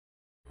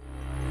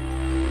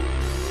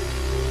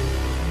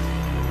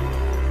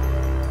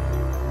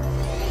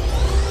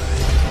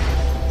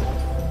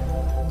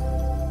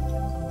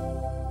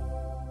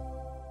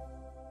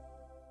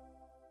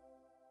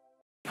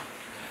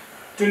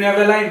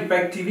Tinneivah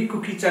Impact TV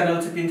Kuki channel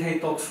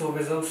CHIPINTHEI TALKSHOW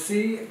result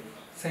si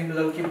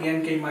Khaiminlun ke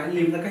bian ke mai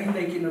lim na kahin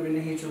dai ki no bin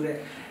hi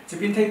chule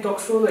CHIPINTHEI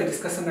TALKSHOw like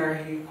discussion ar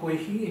hi koi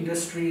hi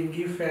industry in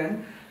gift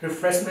and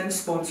refreshment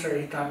sponsor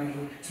hi ta hi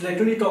so like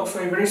tuni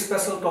talkshow a very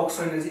special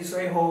talkshow na ji so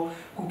I ho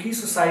Kuki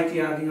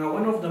society adinga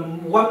one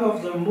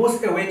of the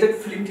most awaited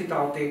film ti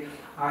taute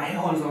he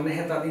hon zone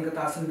he ta ding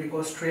ka san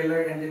because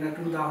trailer and then a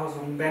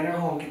 2000 banner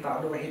hon ki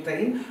ta do he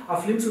ta in a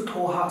film su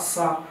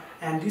Thohhahsa.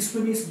 And this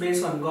film is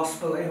based on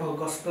gospel,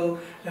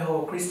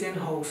 Christian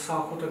a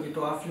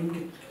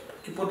film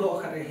ki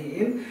podo khare hi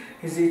in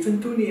his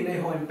chuntuni ne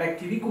ho Impact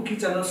TV Kuki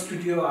channel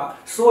studio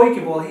so ki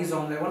bol he's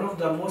on one of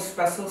the most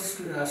special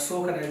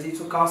show khare ji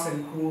chu cast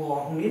and crew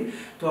ho hungin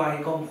to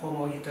I come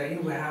home hita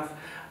in we have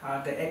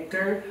the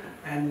actor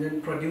and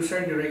then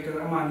producer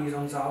director amani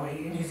jong zao hi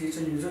in his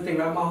chun ju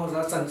tenga ma ho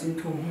za chanchin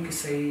thu hum ki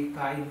sei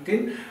ta in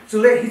tin so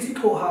le hi chi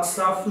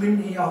Thohhahsa film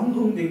hi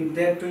hung ding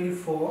date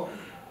 24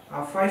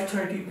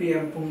 5:30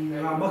 p.m. pung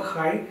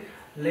makhai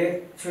le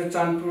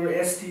Chanpur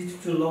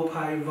ST to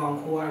Lopai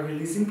Vanghua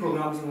releasing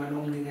programs on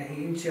an ding hi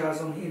in chia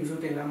song hi zu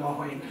tena ma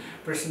hoin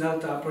personal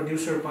ta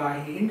producer pa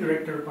hi in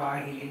director pa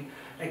hi in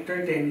actor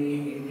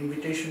teni in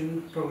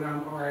invitation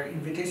program or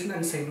invitation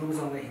and say no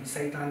on the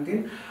sai tan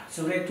tin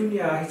so le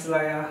tunia hi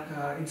chlaya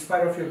in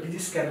spite of your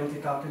busy schedule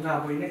ti ta na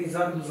boina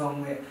izan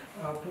zong le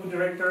pu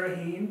director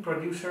hi in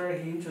producer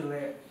hi in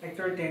chule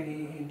actor teni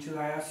in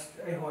chlaya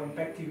I ho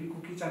Impact TV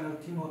Kuki channel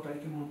team ho ta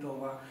ki mu to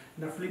wa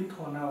na film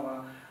thona wa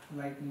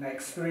like na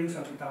experience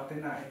of without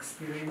na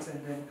experience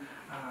and then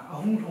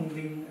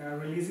ding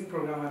releasing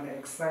program and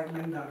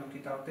excitement da no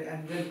without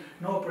and then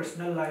no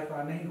personal life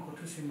na hi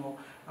khotu simo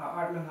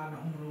art langa na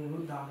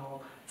lu da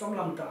no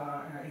chomlam ta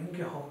in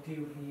ke hoti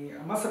hi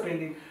amasa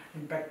pending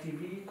Impact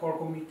TV core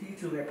committee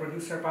to the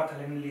producer pa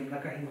thalemi lim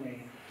na ka hi nei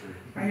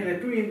ai le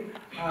tuin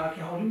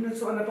ki holim na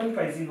so anapan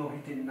paisi no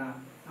hitin na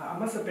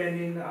amasa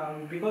pending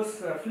because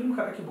film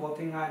ka ki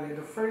boting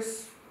the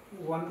first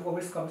one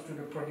always comes to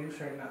the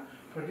producer na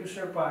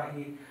producer pa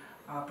hi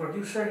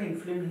producer in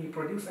film he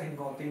produce a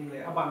boting le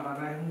aban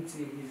na hum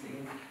chi hi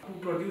in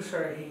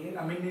producer hi in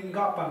amin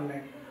ga pan le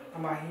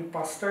ama hi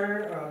pastor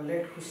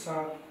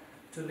Letkhosat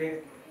to the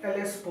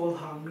LS Paul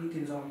Hangmi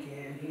tin zong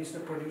ki he is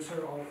the producer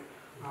of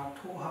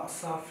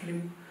Thohhahsa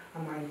film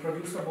ama in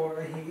producer board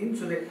hi in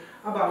to the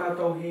abana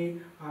to hi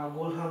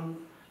golhang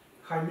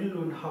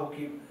Khaiminlun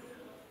Haokip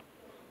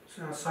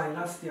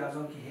Silas ti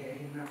azong ki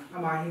he na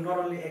ama hi not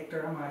only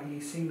actor ama hi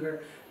singer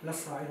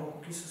lasai ho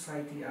Kuki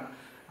society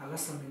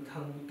Letthang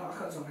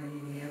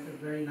he have a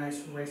very nice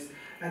voice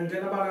and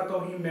then about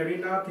he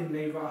Marina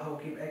Tinneivah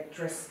Haokip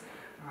actress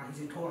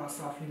he's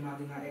Thohhahsa film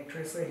adinga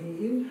actress he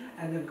in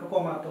and then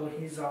kakomato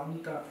he's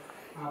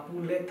pu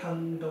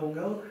Letthang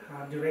Doungel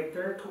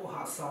director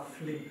Thohhahsa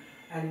film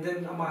and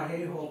then ama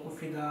he ho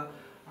kufida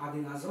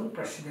adinga zong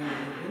president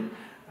in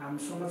I'm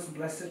so much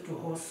blessed to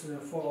host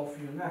four of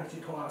you na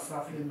he Thohhahsa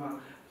film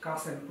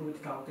cast and crew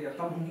taute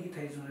tam hi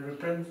thai zun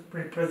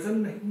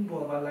represent him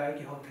bo ba lai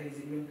ki ho thai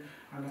jin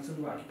ana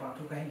chung wa ki pa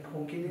thu ka hin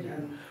thong kin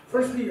and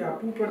firstly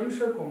pu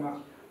producer koma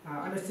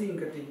ana sing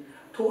ka ti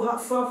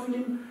Thohhahsa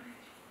film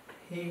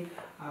he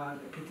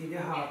piti de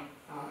ha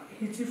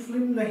hi chi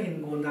film na hin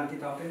gon dan ti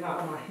taute na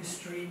ama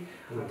history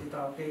ti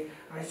taute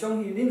ai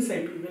chong hi ning sai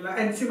pi la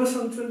and si ba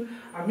sang chun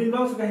min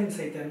ba su ka hin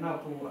sai ten na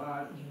pu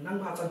nang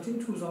ba chan chin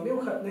thu zo meu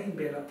khat na hin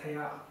be la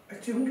thaya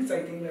actually hung ki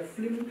chai ting la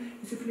film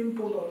isi film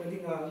po lo na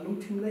dinga lung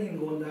thim na hin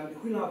gon dan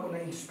hui la ko na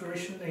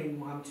inspiration na hin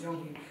ham chong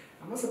hi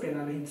ama sa pe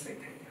na hin sai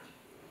thai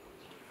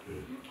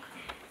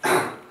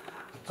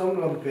trong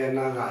lòng pe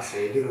na ga se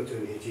di ro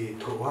chuni ji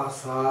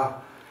Thohhahsa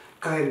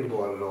kain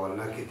bol lo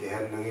na ki te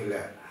han nang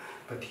ile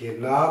pathian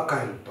na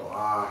kain to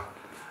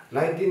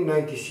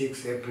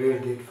 1996 April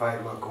date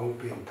 5 ma kong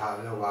pin tha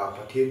la wa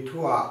pathian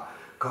thua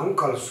kang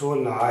kal so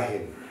na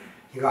hin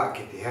higa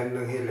ki te han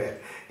nang ile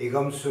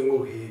igam sungu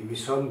hi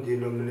mission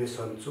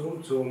denomination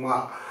chuma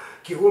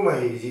ki uma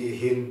hi ji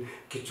hin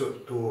ki chu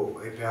tu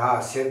e pe ha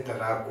center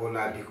a ko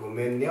na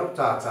document neu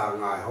cha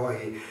ngai ho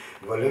hi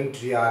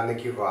volunteer na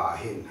ki wa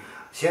hin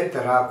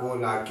center a ko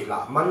na ki la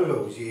man lo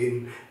jin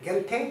gen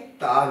the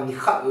ta ni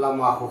khat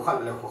lama ko khat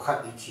le ko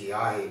khat I chi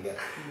a hi le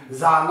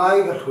za nai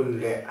ga thun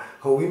le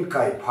ho win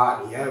kai pha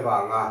ni ai wa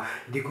nga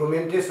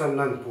documentation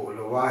nan pu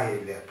lo wa hi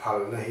le phal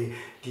na hi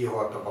ti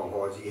ho ta bang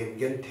ho ji hin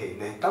gen the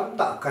nei tam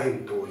ta ka hin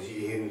to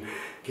ji hin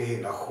ke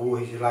hin a khu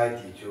hi lai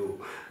ti chu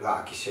la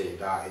ki sei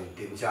da in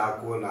tin cha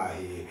ko na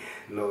hi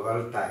novel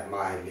tai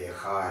ma hi le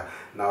kha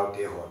naw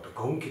te ho to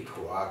kong ki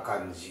thua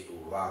kan ji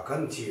wa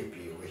kan chi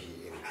pi hi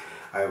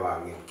ai wa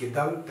ngi ki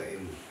dang te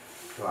in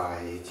wa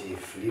hi ji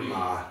film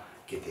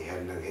ki te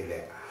han nang hele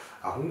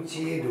a hung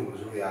chi dung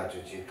zu ya chu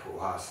chi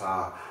Thohhahsa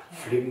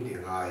film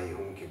ding ai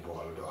hung ki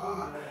bol do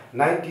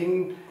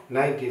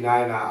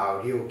 1999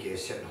 audio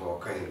cassette ho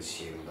ka hin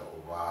sim do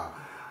wa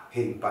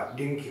hin pat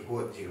ding ki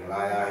ko jing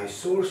la ya hi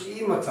source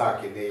I ma cha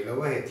ki nei lo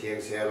he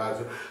thiang se la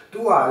chu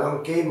tu a long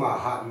ke ma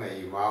ha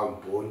nei ma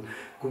pun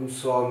kum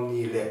som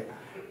ni le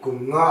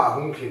kum nga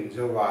hung thin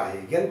zo wa hi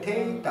gen the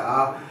ta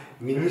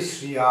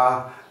ministry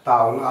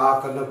tàu na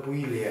kan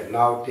pui le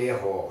nau te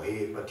ho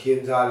hi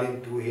pathian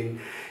jalin tu hin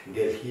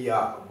Delhi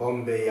a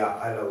Bombay a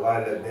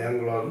alawala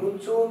Bangalore mun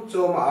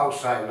chom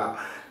outside na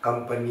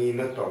company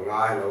na to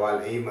nga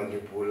alawala e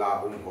Manipula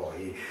ho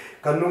hi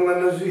kanunga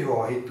na zui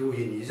ho hi tu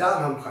hin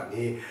izan ham khan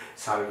hi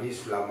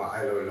service lama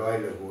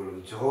alawala le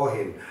bulum cho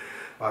hin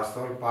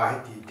pastor pa hi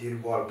ti til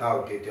bol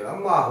tau te te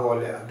ama ho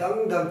le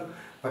dang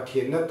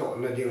pathian na to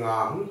na dinga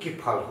hum ki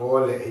phal ho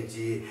le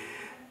ji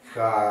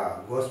ka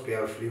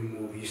gospel film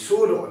movie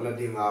solo na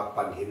dinga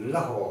panhin la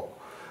ho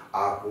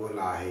a ko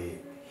na hi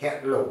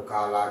het lo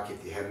kala ki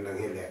ti hen nang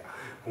hele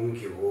hung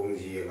ki wong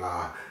ji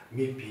nga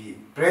mi pi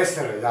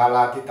pressure la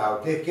la ti taw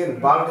te ken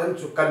baldan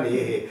chu kan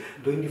he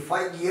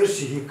 25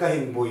 years hi ka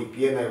hin boi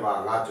pi na wa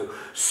nga chu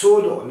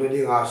solo na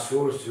dinga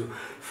sur chu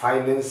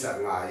finance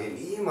nga hin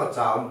I ma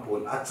cham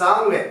pun a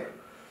chang le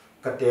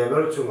ka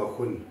table chu nga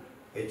hun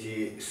e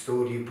ji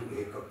story bu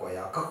he ka ko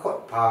ya ka khot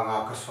pha nga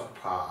ka sot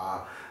pha a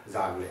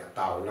zan le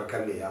taw na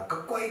kan ya ka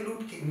koi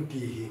lut ki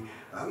ti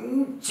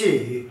ang chi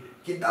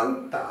ki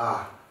dang ta a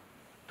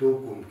tu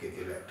kum ki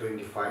ti le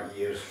 25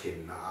 years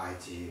hin na ai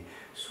ji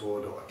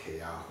so do the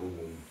ya hum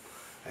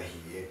a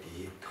hi e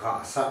ti tha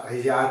sa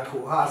ai ya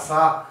thu ha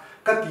sa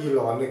ka ti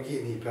lo na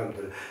ki ni pam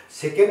tu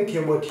second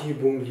Timothy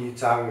bung li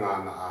chang nga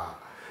na a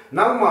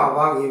nang ma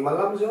wang I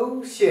malam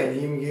zo sia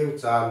lim geu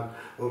chan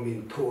o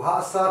min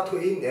Thohhahsa thu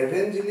in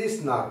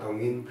evangelist na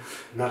tongin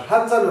na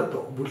thacha to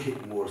bulit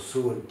mor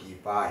sun ti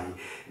pa hi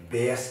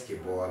best ki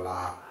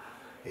bola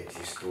e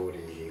ti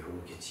story hi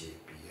hu ki chi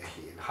pi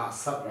hi ha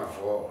sat na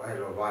ho ai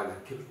lo wa na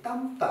til tam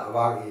ta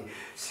wa gi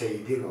sei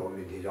ding o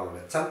min di jong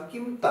la chang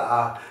kim ta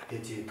e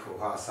ti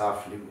Thohhahsa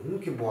film hu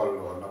ki bol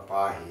lo na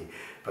pa hi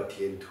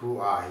pathian thu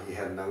a hi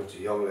han nang chu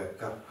yong le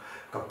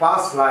ka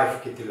past life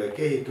ki ti le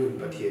ke hi tun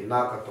pathian na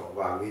ka to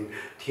wangin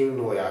thing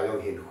no ya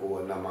yong hin ho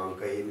na mang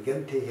ka hin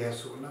gen thi he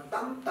su na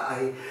tam ta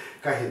hi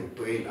ka hin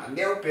tuin a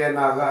neu pe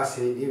na ga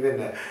se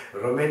even a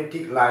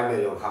romantic line na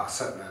yong ha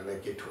sat na na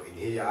ki thuin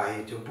hi ya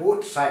hi chu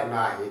both side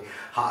na hi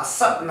ha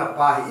sat na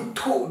pa hi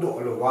thu do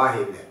lo wa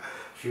hi le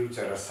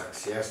future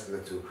success na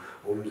chu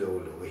zo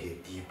lo hi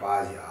ti pa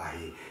ji a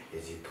hi e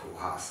ji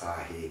Thohhahsa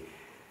hi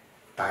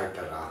tai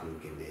ta ra hum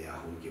ki ne ya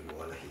hum ki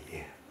bol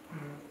hi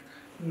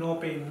no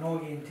pain no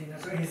gain thing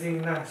so easy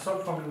na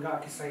short form ga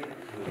ki sai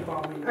ki pa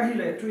min a hi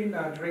le twin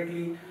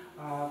directly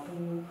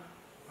pung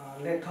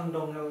Letthang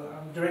Doungel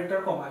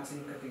director ko ma chi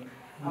ka ting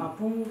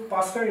pung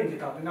pastor in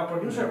ta na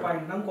producer pa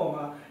nang ko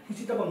ma hi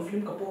chi ta bang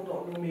film ka po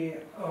do lo me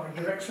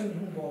direction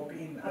hum bo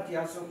in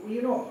atia so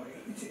you know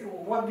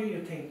what do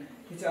you think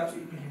ki cha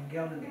chi pi lim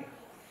gyal na ne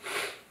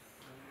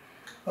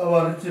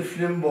awan chi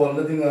film bol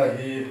na dinga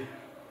hi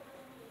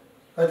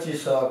achi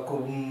sa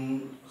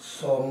kum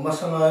so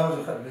masanga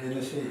yo khat be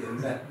ne se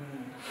ne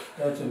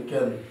ta chen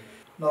ken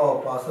no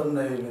pasan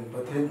nei min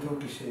pathin thu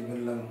ki se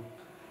min lang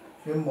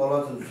film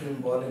bola chen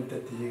film bol in te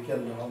ti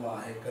ken no ma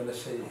he ka na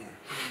se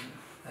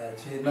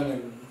chi nang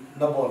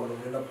na bol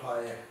lu na pha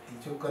ye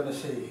ti chu ka na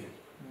se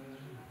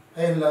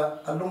ai la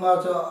alunga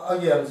cha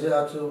agyal je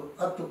a chu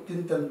atuk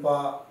tin tan pa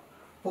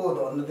po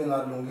do na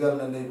dinga lungyal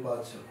na nei pa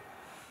chu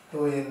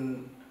to in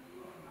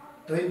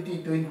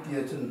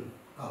 2020 chen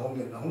ahong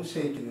na hong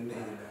se kin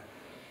ne le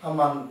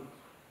aman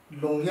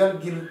lungyal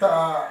gilta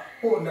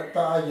po na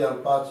ta ayal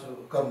pa chu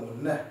kamun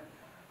ne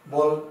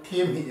bol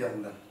team hi yang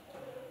na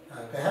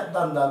ka hat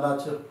dan da na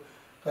chu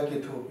ka ki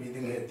thu pi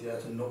ding he tia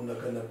chu nom na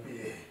ka na pi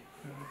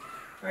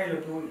ai lo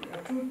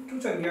tu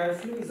chang ya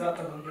film is out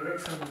of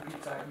direction pi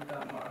cha in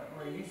ta ma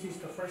or this is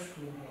the first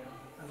film here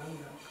anang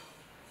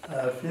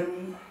na film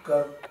ka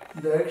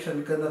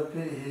direction ka na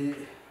pi hi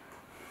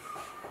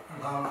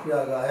ang pia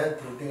ga he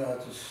thi ding a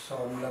chu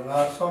som la nga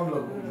som lo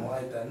gu mo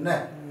ai ta ne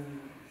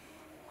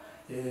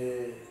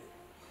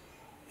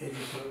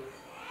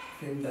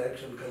film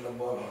direction ka na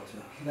bo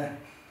cha ne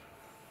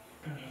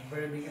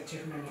very big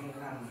achievement in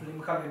film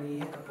company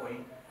hit the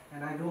point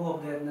and I do hope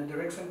that the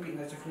direction pi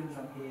na cha film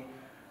sam hi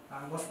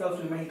gospel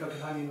film hi ka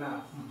thani na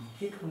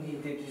hit hun hi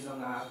te ti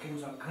zong ken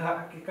zong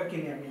ka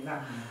kin ya min na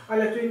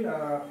ala twin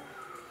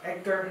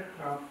actor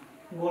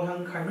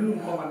golhang Khaiminlun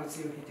ko man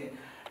chi hi te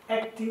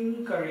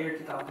acting career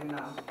ki ta na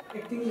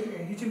acting hi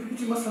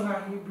masanga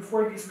hi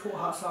before this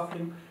Thohhahsa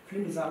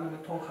film is on the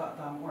Thokha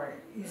tam or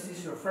is this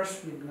your first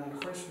film na the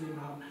first film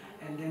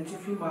and then si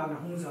film na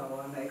hungza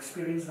na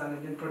experience na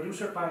and then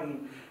producer pa in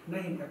na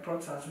hin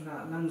approach sa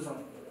na nang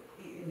zong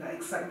na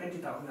excitement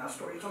ita na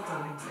story so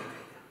ta nang sai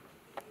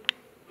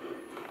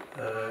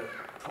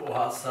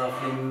Thohhahsa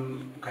film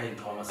kai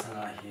Thohhahsa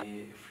nga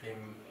hi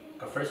film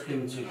ka first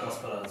film chu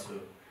gospel chu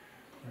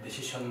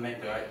decision make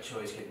the right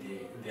choice ke di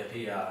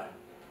dia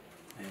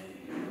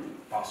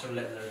pastor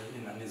letter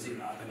in a music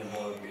na kan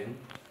bol win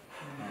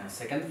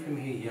second film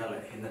hi ya la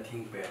in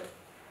nothing pe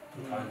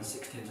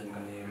 2016 jan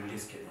kan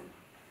release ke din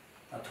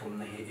athum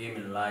na hi aim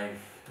in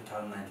life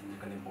 2019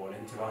 kan bol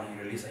in chiwa hi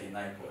release ai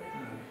nai boy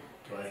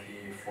to hi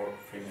fourth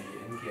film hi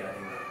in kia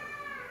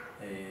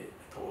in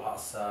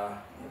Thohhahsa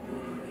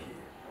hi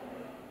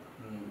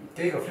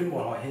ke ka film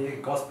bol hi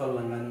gospel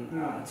langan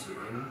chi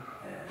in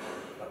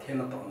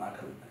pathian to na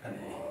kan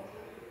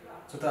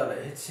chuta le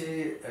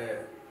hichi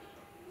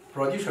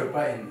producer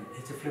pa in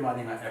hichi film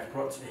adinga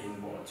approach in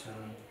bo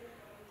chun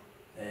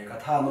ka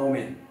tha no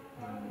min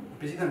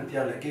physical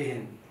tia le ke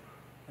hin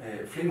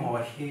film ho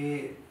hi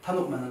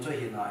thanuk man cho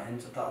hi na en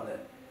chuta le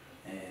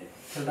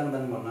thil dang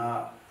dang mana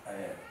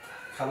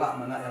khala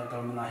mana el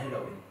tor mana hi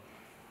lo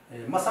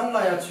masang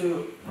la ya chu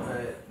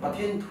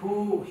pathin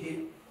thu hi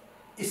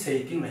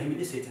isei ting la hi mi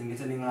isei chen ge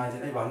chen ngai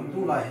chen ai wang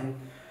tu la hin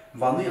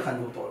wang ni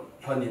khan du to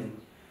thonin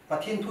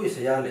pathin thu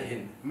isei ya le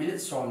hin minute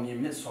som ni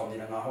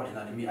na nga ho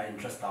hina ni mi I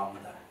interest down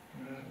da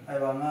ai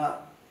wanga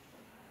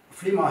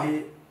film a hi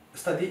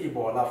study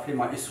ibola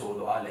film a iso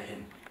do a le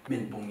hin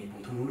min pung ni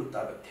pung thunu lu ta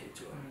ba the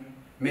chu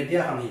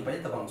media hang hi pa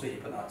ta bang chu hi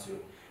pa na chu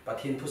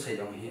pathin thu sei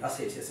jong hi a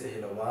se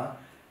he lo wa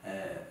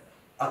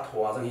a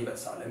thwa jang hi ba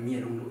sa le mi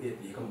lung lu e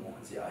ti ka mo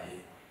ji a hi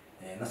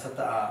na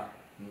sata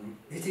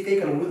hi chi kai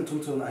ka lung lu chu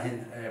chu na hin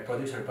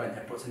producer pa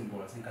approach in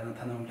bol sin kan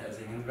thanom le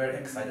jing very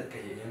excited ka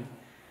hi in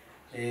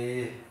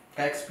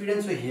ka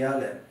experience we here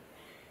le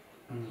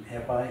he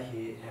pa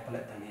le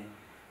tang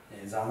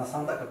hi zana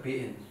sang ta ka pi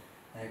in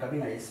ka bi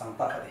ngai sang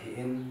ta ka hi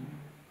in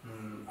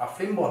a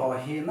film bo ho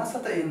hi na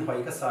sata in hoi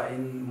ka sa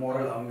in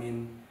moral amin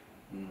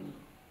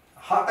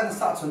ha kan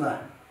sa chu na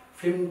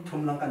film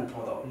thum lang kan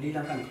tho do li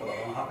lang kan tho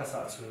do ha ka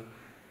sa chu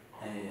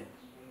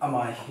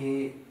ama hi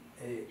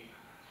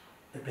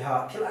pe ha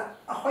thila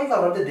a hoi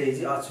va de de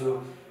ji a chu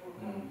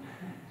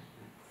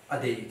a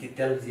de ki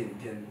tel jin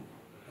ten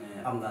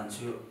am dan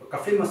chu ka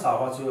film sa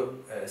ho chu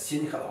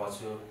sin kha ho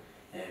chu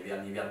vian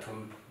ni vian thum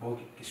bo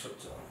ki shot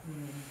chu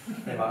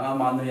e ba nga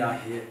ma no ya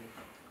hi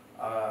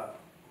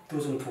tu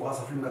jung thu a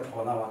sa film ka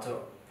tho na wa chu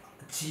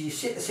chi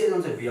se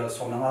jong je vial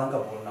som na ma ka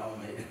bol na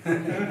me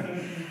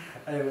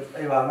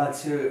ai ba ma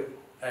chu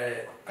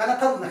ka na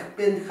thak na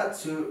pen khat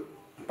chu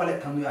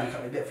palet thang nu an kha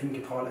be film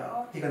ki tho le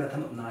ti ka na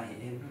than na hi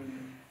in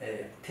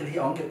thil hi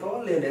ong ke to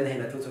le he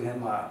na tu chung he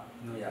ma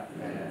nu ya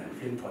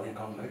film tho ni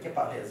kong ke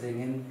pa le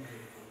zeng in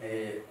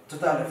chu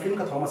ta film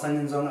ka tho ma sang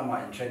in jong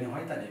ama in training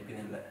hoi ta ni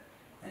pin le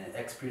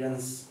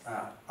experience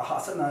a ha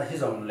sa na hi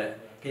jong le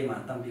ke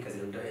man tam bi ka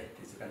zil de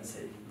ti chu kan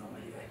sei no mai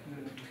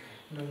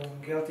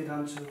Doungel ti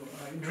dan chu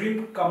dream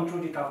come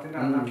true di ta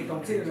na ki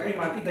tong chi ai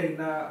ma ti dai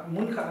na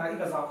mun kha na I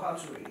ka zaw kha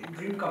chu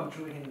dream come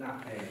true hin na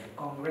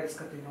congrats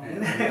ka ti no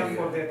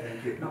for that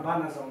na ba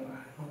na zong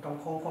tong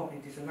khong khong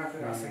ti chu na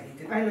ka sa hi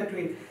ti ai la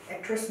twin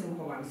actress nu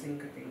ko man sing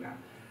ka ti na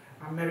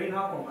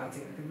Marina ko man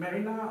sing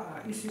Marina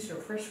this is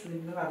your first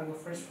film na your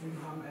first film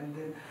and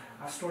then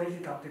story ti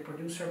ta the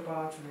producer pa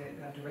to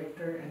the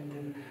director and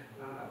then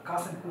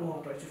cast and crew ho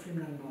to film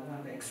lang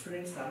no the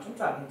experience ta chu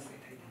ta hin sai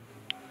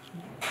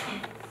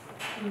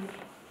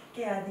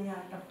kaya din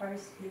the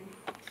first film.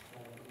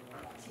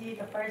 Si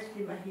the first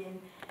film ahin.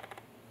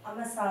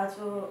 Amasa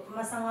chu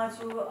masanga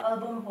chu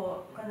album ho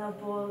kana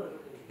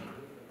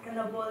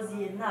bol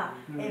zin na.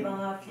 E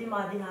banga film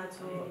adin ha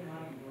chu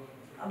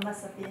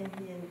amasa pen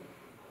hin.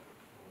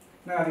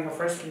 Na ring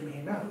first film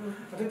hin na.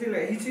 Ato tile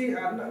hichi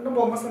no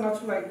bo masana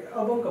chu like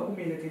album ka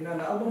community na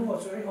album ho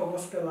chu ai ho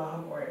gospel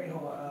ham or ai ho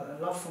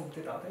love song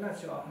ti ta na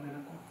chu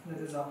na ko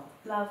na za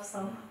Love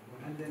song.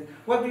 And then,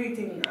 what do you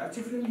think?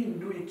 Film him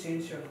do it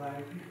change your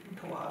life?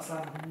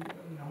 Thohhahsa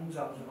hum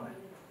jam jai.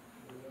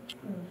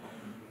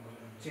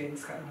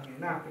 Change ka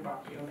na ke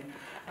bak pe ne.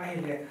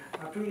 Ai le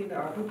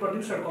tu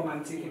producer ko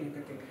man chi ke ni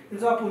ke.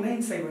 Iza pu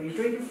nei sai bani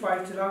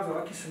 25 chila zo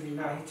akisuni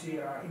na hi chi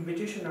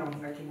invitation na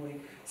nga ki moi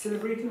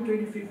celebrating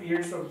 25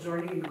 years of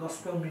journey in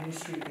gospel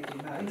ministry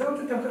ke na. Iza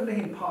tu tam ka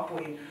nahin pa po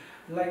in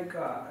like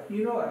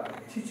you know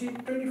chichi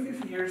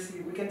 25 years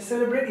we can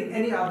celebrate in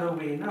any other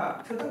way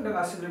na so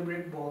that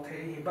celebrate both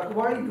hey but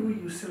why do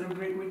you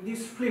celebrate with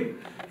this film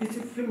it's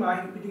a film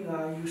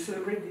you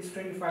celebrate this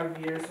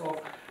 25 years of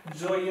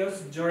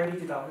joyous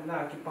journey ta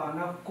na ki pa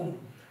na kum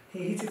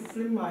it's a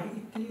film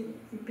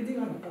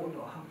piding an po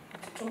no ham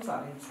chung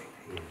sa len se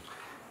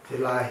thì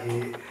là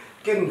hi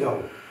ken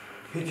jong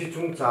hi chi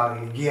chung cha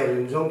hi giel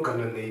jong kan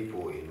nei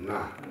po in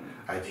na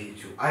ai ji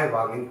chu ai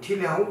wang in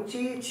thil hong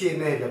chi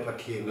nei le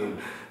pathin in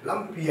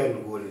lampian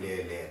gun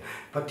le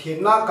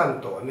pathin na kan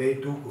to nei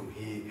tu kum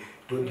hi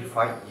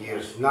 25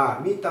 years na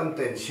mi tam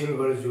ten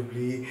silver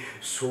jubilee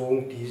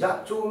song ti za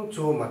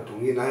chum ma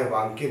tung in ai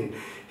wang kin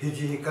hi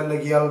ji kan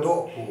gial do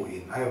pu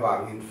in ai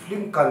wang in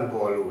film kan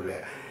bolu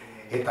le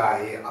eta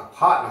hi a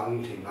pha na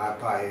hong thing a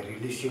ta hi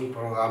releasing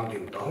program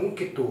ding to hong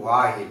ki tu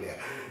a hi le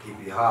hi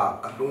bi ha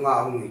ka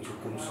lunga hong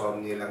chu kum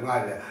som ni la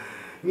nga le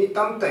mi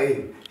tam ta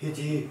in hi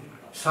ji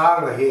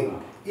sang hin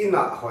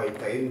ina hoi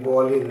ta in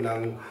bolin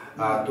nang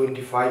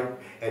 25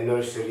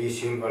 anniversary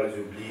silver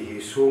jubilee hi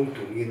sung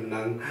tungin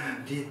nang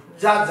di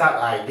za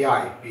idea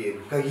I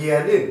pin ka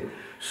hialin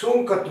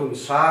sung ka tun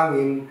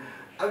sangin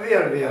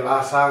aver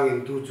la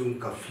sangin tu chung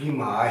ka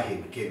flima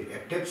hin kin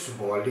attach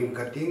bowling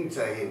ka ting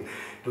cha hin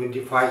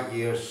 25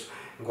 years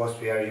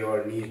gospel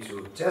your need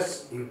to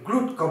just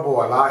include ka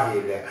bola hi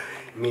le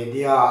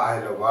media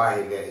I love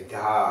hi le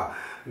ta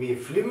mi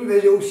film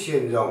ve jo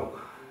sien jong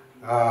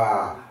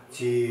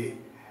chi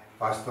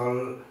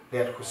pastor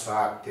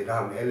Letkhosat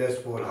tidam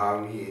LS Paul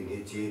Hangmi in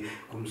hiji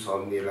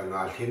kumsom ni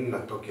langa thin na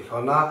to ki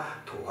thona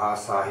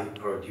Thohhahsa hi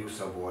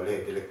producer bole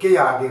de ke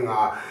ya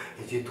dinga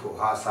hiji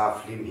Thohhahsa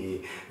film hi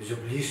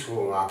jubli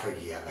so nga ka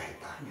gi la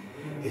heta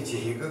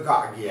hiji hi ga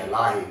gi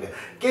la hi le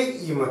ke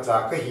I ma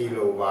cha ka hi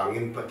lo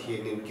wangin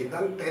pathin in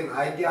kidang ten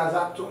idea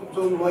za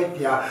chung loi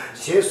tia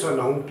se so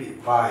na pi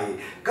pa hi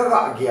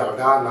ga gi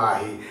da na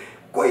hi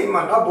koi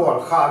man abol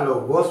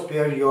khalo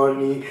gospel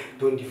yorni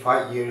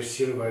 25 years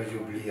silver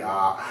jubilee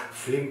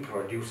film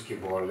produce ki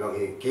bol lo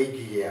he ke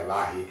gi la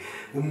hi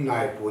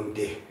nai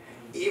ponte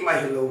I ma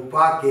hello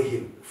pa ke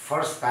hin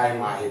first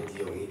time I had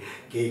you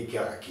ke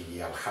ki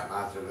ya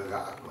khana chu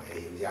ga ko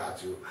e ya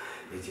chu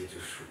ji chu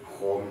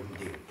home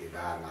ding ti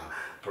da na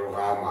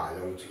program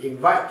long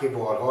invite ki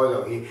bol ho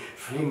lo hi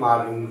film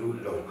lung lu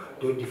lo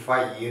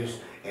 25 years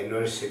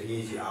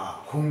anniversary ji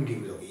hung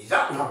ding lo I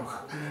za nam kha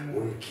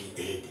ki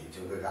e ti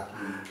chu ga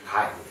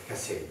hai ka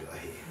se do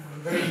hi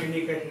very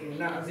unique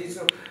na ji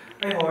so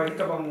ai hoi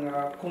ta bang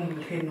kum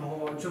hin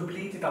ho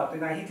jubilee ti ta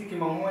na hi ti ki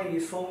mang hoi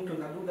song tu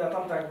na lu da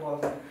tam tai bol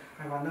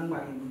ai wa nang ma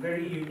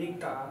very unique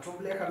ta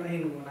jubilee khan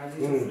hin na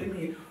ji so film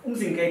hi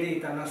sing kai di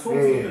ta na song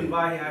ji tun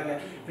ba ya le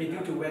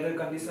due to weather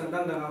condition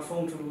dang dang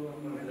song tu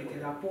le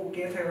la po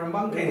ke thai ram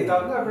bang thai ta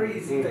na very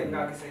easy ta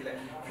na ki se le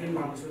film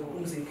mang so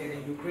sing kai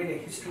di Ukraine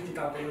history ti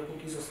ta pe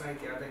Kuki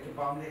society a da ki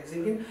pam le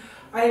singin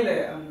ai le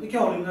I ke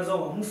holin na zo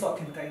hung so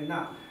tin tai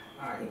na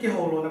Ike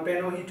holo na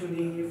peno hi tu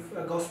ni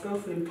gospel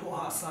film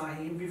Thohhahsa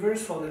hi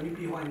viewers for the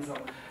lipi hoin zo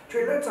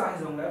trailer cha hi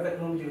zong la vet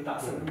nom diu ta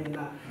sa min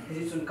na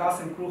is chun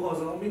cast and crew ho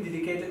zo min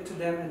dedicated to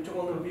them and to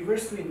all the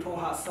viewers to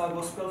Thohhahsa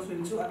gospel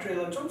film chu a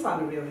trailer chon sa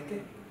no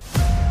reality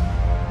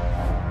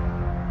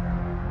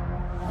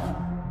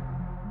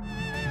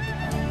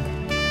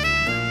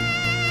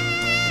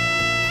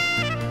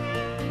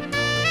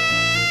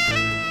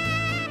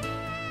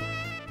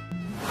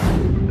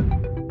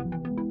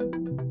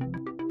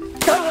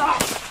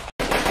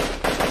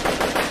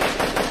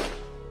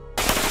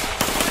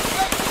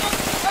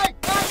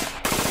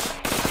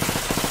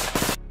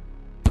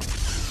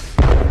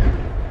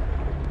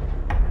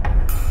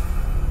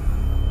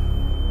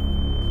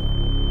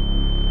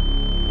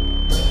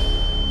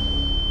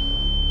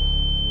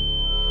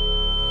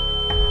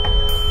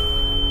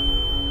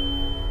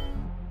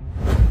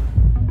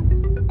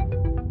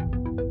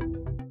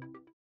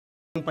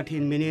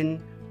Pathin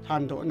minin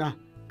than do na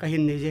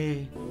kahin ni je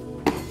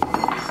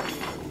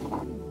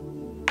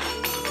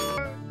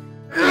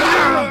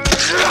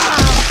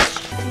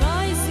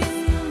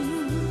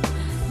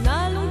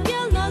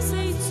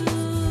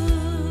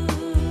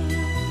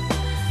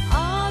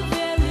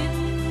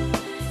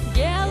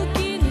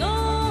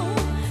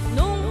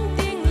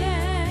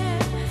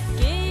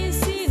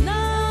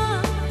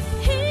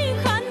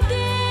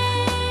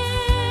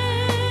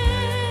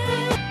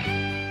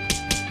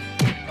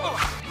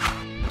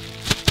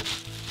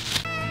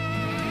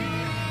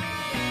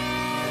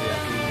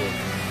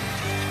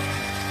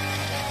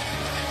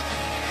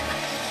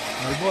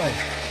boy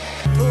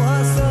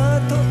Thohhahsa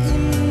to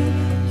in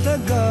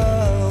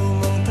tagaw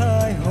mong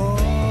thai ho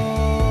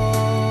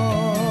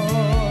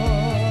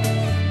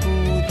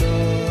Pudo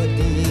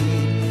di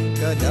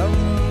kadam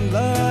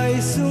lai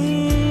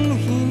sung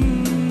hin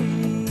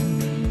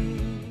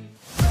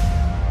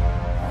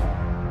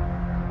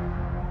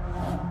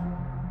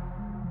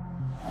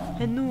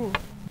Henu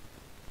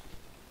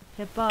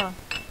Hepa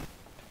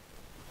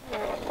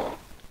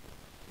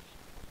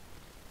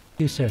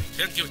Yes sir.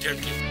 Thank you.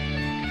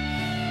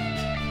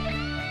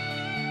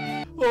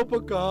 Oh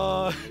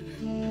pagka,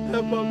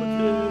 hepa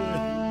mati.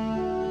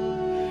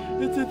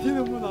 Iti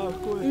tino mo na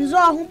ako eh. Inzo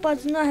akong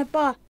pads na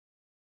hepa.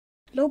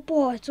 Low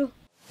po ito.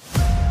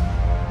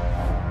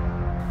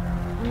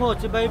 ngo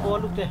chi bay bo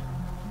lu te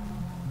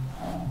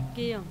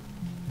Kiyang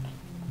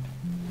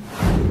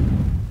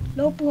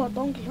Low po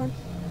tong kihon.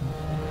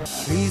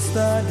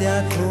 Krista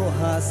dia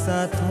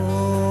Thohhahsa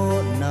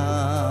tho na.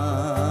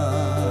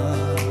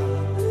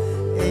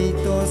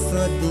 Eito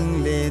sa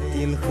ding le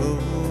til ho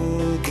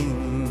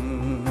ding.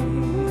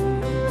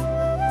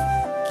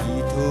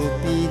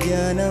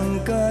 Pidianang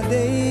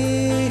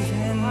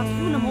kadehen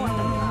Aku na mo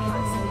alam ka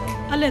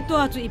Ale to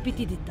ato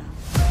ipiti dita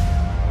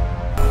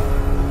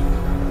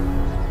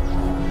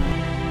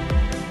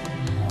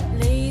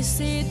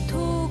Leisi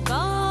thu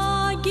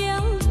ka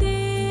gyang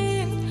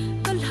ting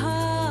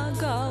kalha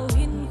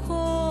gawin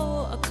ko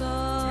aka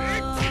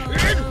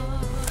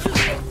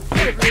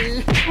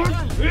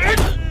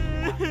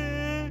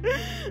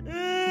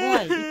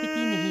Boy,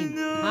 ipiti ni him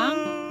Hang,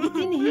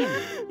 ipiti ni him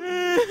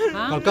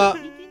Hang, kalka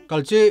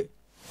kalchi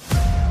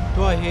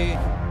to hi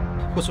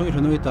kusung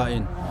irunoi ta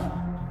in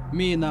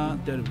mina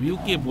interview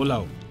ke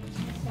bolao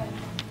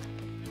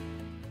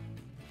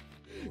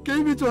Kay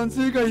mi chuan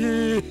si ka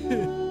hi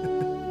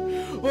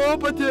O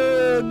pathe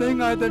nei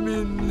ngai ta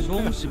min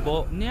Song si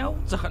bo neo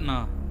chakhat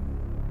na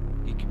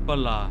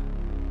ikipala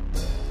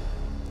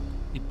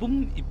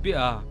ipum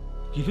ipia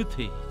kilu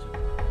the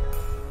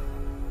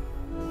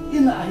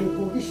ina ahin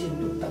ko ki sin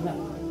tu tanga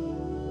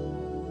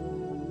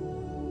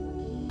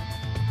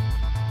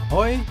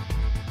hoi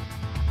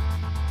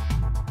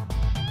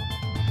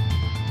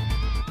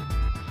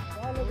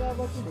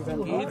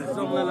Kita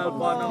song na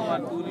lalpa ng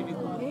maturi ni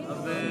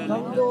Abel.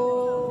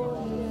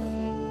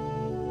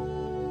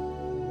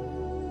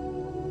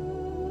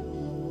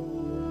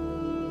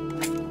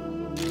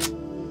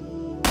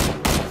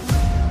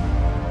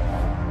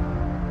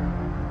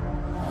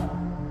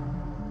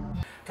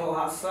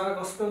 Thohhahsa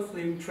gospel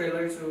film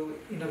trailer to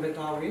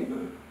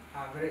Tinneivah.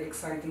 Very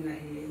exciting na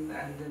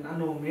and then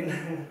min.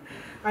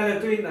 Ano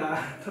to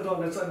totoo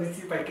na so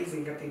nisi pa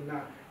kising kating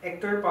na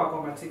actor pa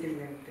ko man sikin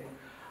ngente.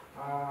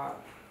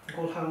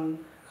 Kolhang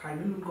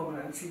Khaiminlun ko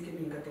man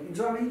sikin kating.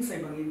 Enjoy na sa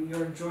bangin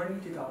your journey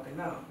titaw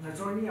na. Na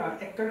journey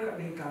actor ka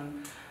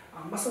nahikan.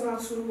 Masana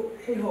su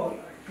heho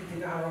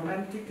pitika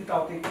romantic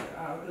titaw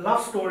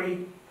love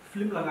story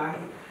film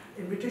lang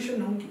invitation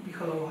hong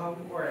kipikalaw ham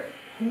or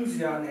hong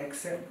siya na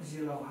accept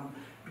zilaw ham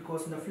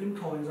because na film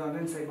to in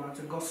zanen say ba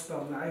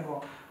gospel na ay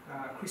ho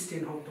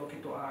Christian hong to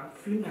kito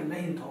film na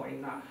nahin to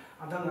na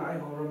adang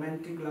ay ho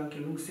romantic lang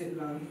kilungsit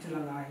lang iti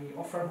lang ay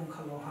offer hong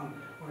kalaw ham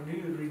or do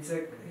you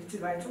reject iti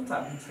lai chung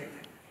sa say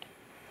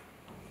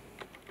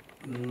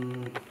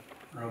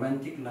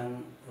romantic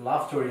lang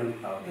love story lang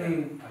tao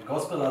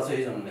gospel also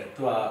isang le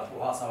to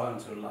Thohhahsa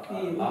hong so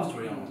love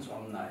story hong so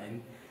na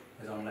in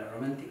isang le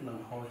romantic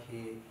lang ho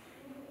hi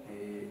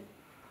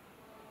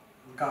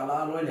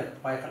kala loi le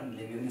pai kan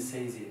lingin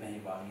sei ji nei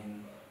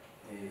bangin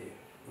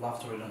love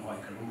story lang hoi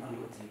kalum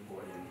alu ji bo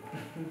in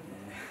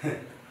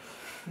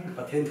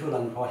pathen thu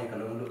lang hoi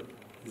kalum lu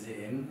ji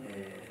in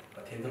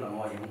pathen thu lang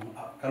hoi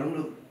kalum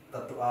lu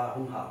tatu a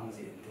hung ha hung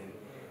ji in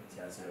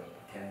sia se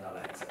pathen da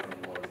lai sa kan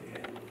bo ji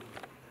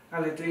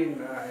ale twin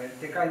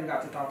te kain ga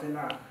ta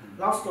na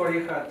love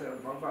story kha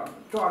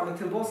to an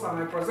til bo sa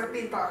my project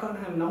ta khan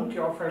ham nong ki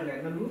offer le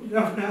na lu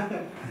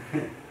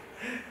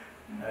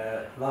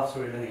love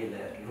story lang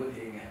ile lu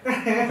ding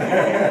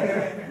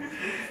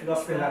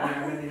gospel lang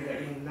na ni da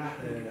in na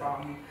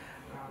pang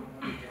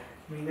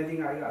Marina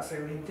ding ay sa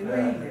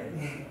Tinneivah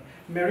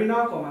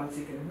Marina ko man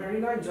sikin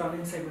Marina John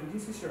in 7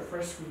 this is your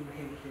first film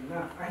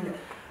na ay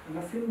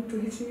na film to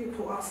hichi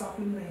Thohhahsa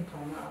film na ito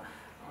na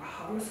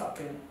how sa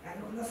pen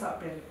ano na sa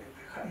pen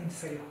kain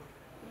sayo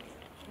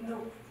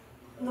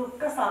no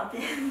ka sa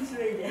pen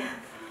suy de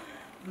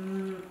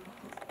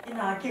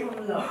Inaki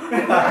umlo.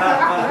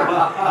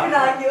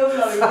 Inaki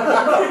umlo.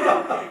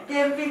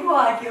 Camping ho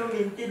aki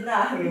umintin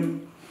na.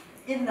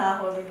 Inna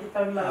ho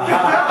nagitang lang.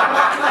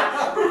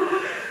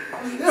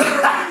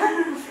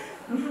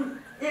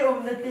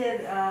 Na tin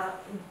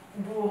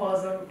buho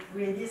so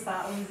ready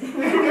sa umzi.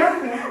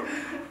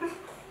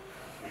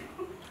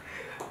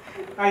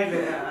 Ay le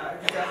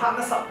ha na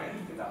sa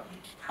pen kita.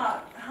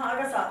 Ha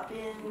ka sa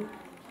pen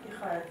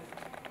ikha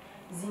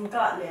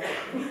zingka le.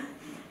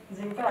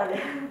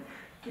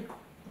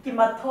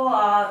 Kimatho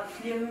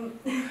film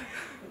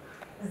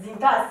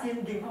zingka sin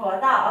ding ho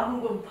da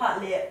ahung gum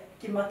pha le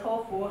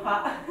kimatho fu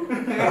ha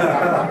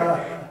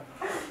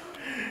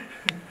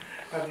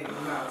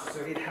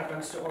so it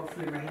happens to all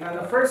film na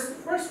the first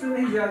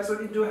film here so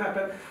it do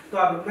happen to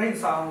ab nahin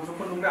sa so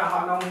kung nga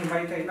ha na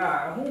may tay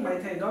na hung may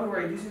tay don't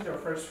worry this is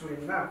your first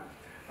film na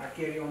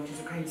carry on to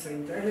kahin sa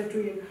internet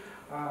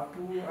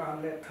pu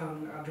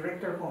Letthang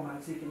director ko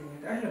man si kini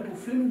ay pu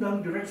film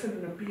dang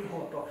direction na pi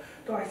ho to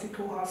ay si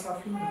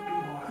Thohhahsa film na pi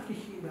ho aki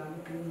hi na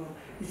pi mo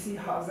isi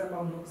ha za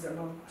mam no za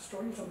mam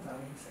story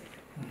sometimes say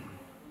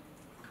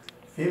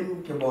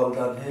film ke bol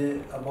dan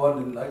he abon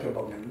in la ke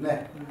bangin ne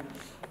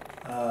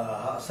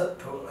ha sat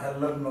tho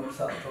halan mak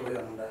sa tho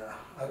yang da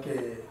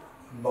ake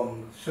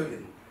bang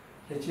suin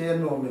ke che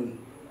no min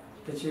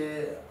ke che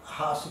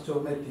ha su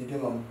cho me ti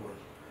ding am pu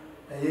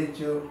ai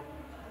chu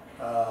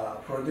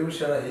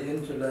producer he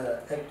into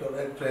the actor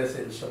actress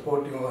in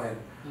supporting hen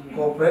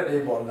corporate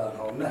a bond dan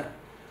hom na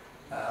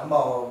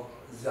ama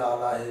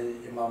zala he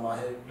imama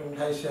he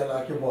Doungel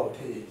la ki bol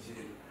thi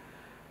ji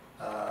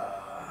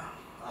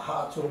ha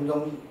chum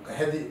dong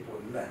hedi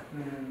pun na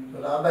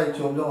la bai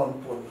chum dong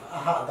pun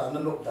ha dan na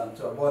luk dan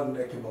cho bon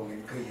de ki bong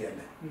in kriye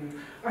ne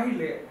ai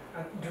le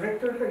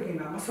director ka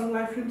hina masang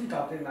live film ti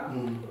ta te na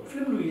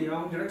film lu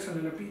yang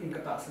direction na pi in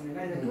ka ta san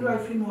na tu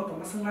live film ho to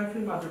masang live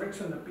film ma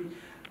direction na pi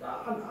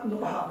ano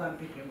ba dan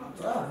pi ke ma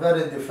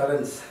very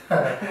different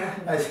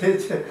I say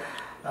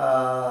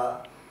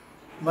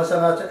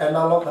masana cha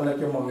analog na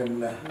ke mongin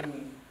na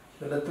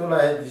so da tu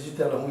lai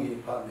digital hong hi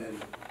pa ne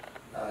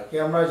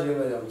camera ji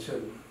la yang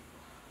chen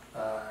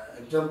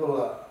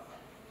example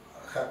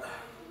khat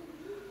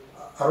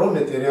aro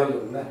material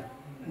yung na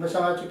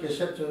masana cha ke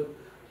set chu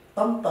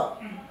tam ta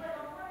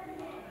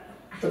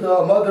ta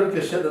mother ke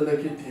set na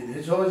ki ti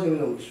ni jo jing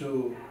yung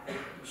chu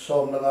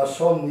som na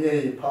som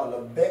nie pa la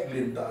back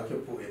lim ta ke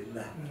pu in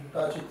na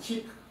ta chi chi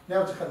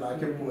neo cha na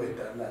ke pu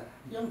ta na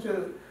yang chu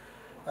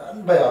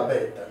an ba ya ba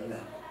ta na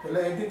le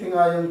editing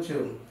a yung chu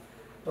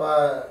to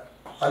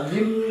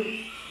alim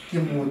ki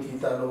mu ti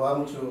ta lo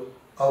wang chu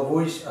a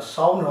voice a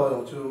sound ho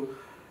yung chu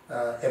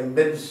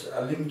embeds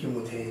alim ki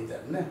mu the ta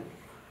na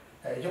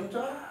yung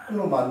cha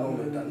no man no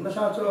ta ma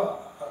sa chu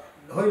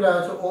hoi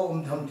la chu o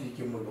tham ti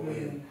ki mu lo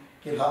in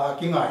ke la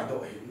ki ngai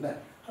do hin na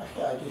I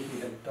just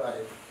feel that I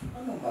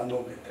don't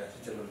know better.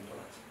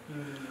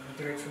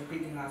 direction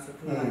pi nga sa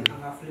tu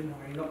ang film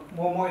ay no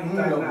mo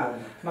ita na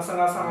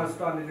masanga sanga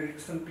sa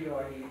direction pi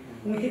ay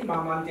hit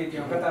maman te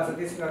diyan kata sa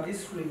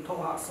this film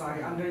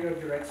Thohhahsa under your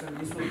direction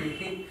this will be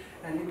hit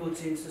and it will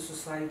change the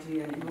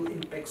society and it will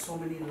impact so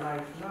many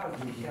lives na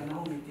kaya na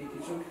humi te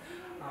so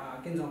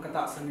kinjong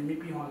kata sa ni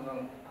pi hon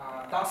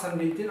ta san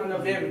mintin on a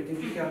very tin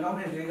kaya na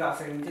hen ga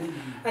sa mintin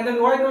and then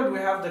why not we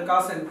have the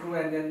cast and crew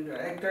and then the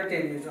actor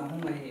ten is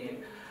hum mai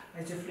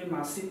ai che film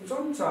ma sin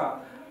chon cha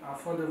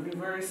for the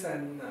viewers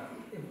and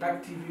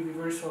Impact TV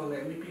viewers so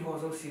let me be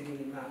also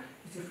sitting na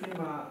it's a film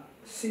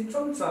sin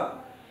chon cha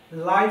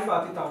live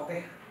at tao te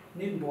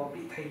nin bo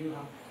bi thai ni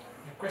ha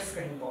request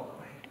ka hin bo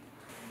la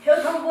Heo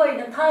thong boy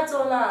na tha cho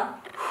la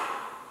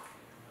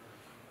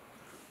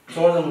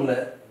cho dong le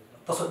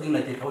ta so ding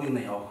lai ti thau ding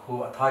nei ho khu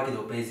tha ki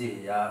do pe ji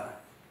ya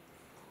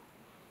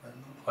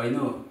hoi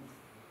nu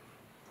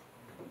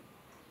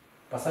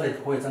pasale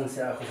khoi chang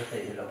sia khu sa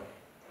te hi lo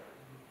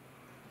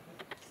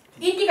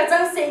Iti ka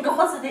chang seng ka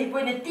khos dei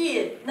boy na ti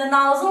na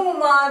naw zong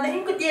ma na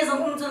im ko tie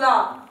zong chu la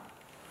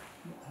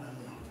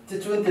ti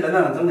chuan ti la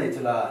na chang nei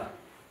chu la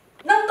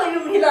nang to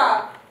yum hi la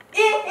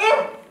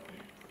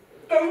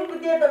ka im ko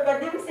tie ta ka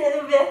dim se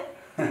ni ve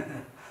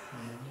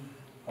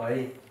hoi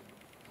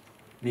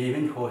mi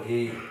min ho hi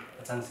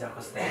chang sia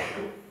khos te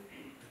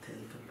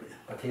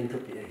pathen tu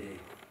pi hi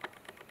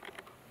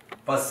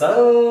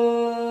pasal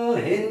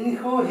hin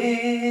ho hi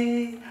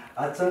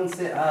a chang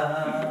se a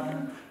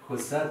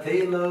Kusa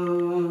Telo,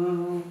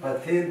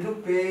 Pathin to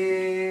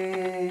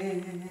pay.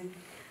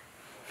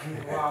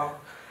 Wow.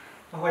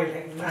 Wait,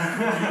 na.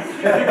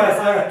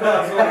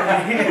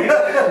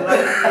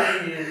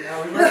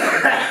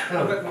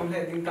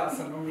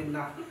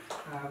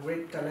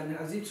 Great talent.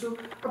 Azizu,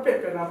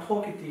 kapit na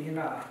Haokip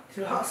na.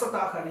 Thohhahsa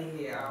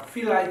Kuki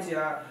feel like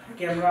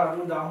camera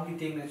room down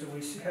hitting na we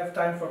have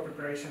time for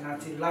preparation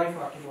until live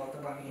akiwata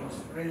bang is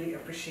really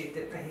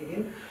appreciated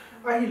tahin.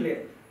 Ahile.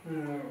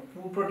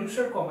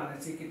 Producer ko man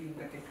si kitin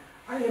dati.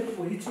 I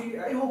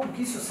hope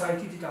Kuki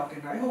society did out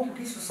and I hope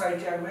Kuki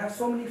society I have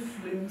so many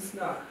films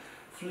na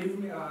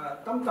film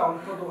tam taon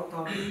ko do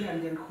taon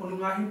and then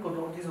khunungahin ko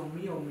do this on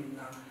me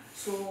na.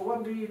 So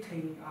what do you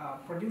think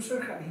producer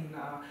ka hin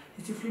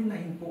iti film na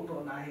hin po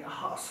do na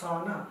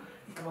Thohhahsa na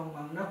ikabang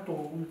bang na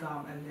to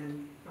tam and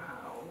then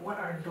what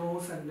are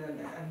those and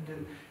then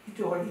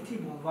ito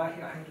mo ba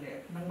hi le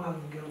nang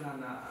manggil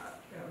na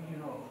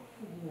you know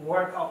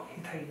work out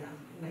hitay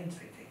na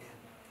insight.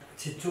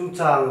 Chỉ chung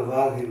chang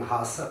vang hin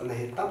hạ sắc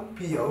này tâm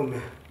pi ông mẹ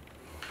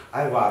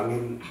ai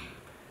vangin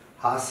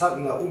hạ sắc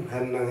là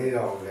hen năng hi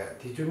rồi lệ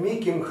thì chú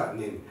mi kim khát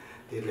nín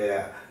thì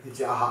lệ thì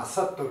chỉ hạ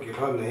sắc tôi kêu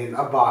thằng này hin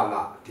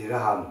abana thì ra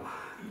ham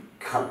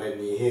khát này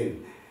ni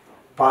hin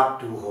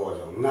part tu ho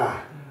rồi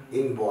na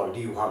in ball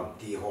đi ham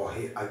thì ho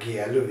hi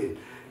agia luôn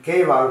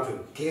cái vang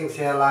chung tiếng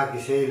xe la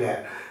cái xe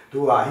lệ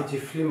tu hi chỉ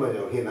film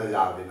rồi hin a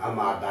javin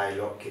ama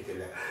dialogue cái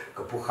lệ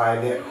cái pu khai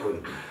lệ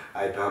kun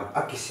ai pam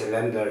aki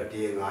cylinder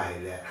ti nga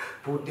hele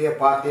pute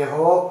pate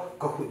ho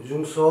ka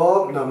khujung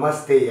so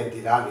namaste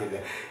atiran hele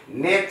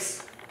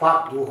next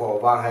part du ho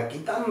wang ha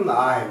kitam na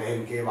ai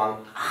nen ke wang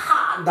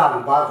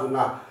dan ba tu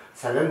na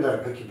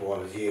cylinder ka ki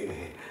bol je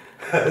ne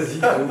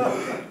ji tu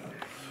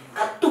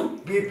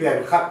katup bi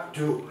pen khat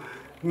tu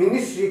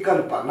ministry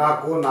kan pa na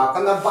ko na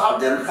kana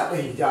balden khat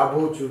hi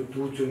jabo chu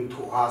tu chung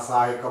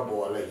Thohhahsa ka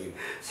bol hi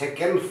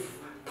second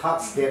third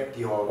step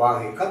ti ho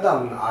wang hi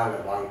kadam na ai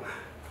wang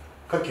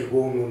các cái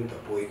gông nôm tập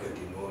bồi cái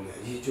gì nó này,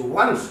 chỉ chú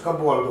once cái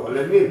ball đó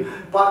là mình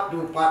part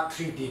 2 part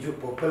 3 thì chú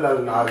popular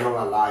na rồi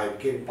là lại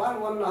cái part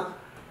 1 na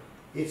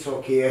it's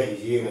okay hay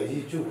gì này,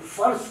 chỉ chú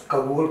first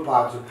cái ball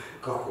part chú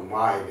cái khung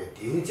mai này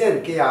thì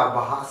trên cái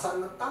bahasa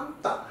nó tam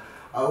ta,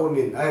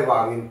 mình ai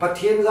vào mình bắt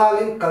thiên ra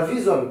lên cái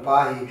vision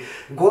pa hi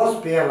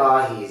gospel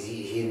là hi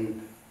gì hin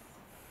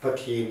bắt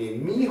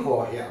thiên mi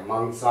ho ya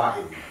mang sa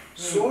hin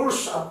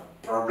source of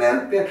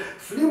problem pe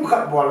film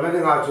khát ball này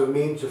ngay chú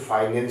mình chú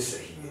finance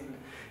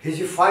hi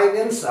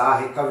finance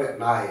hi ka vet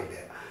na hi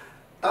le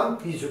tam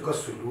pi chu ka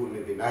sulu ne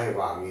bi na hi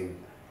wangin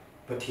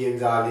pathian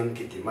jalin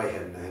ki ti mai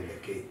hen na le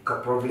ki ka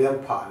problem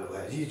pha lo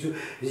hi chu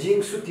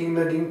jing shooting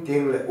na ding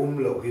teng le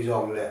lo hi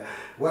jong le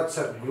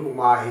WhatsApp group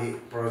ma hi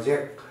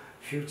project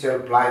future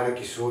plan na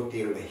ki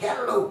shooting le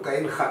hello ka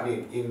in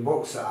khanin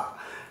inbox a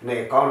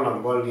ne account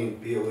number nin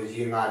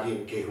POG nga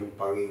din ke hum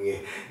panginge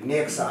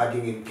next a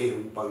ding in ke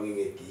hum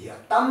panginge ti ya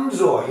tam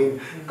zo hin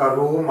ka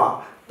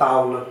roma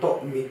taw na to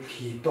mi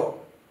thi to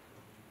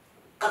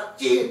các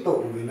chế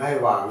tổ người này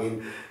vàng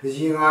in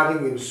nga đi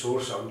in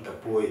số sắm tập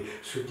bồi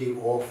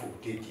shooting off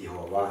thì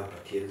họ vàng và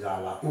thiên gia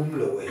là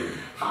lộ ấy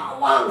họ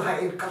vàng hay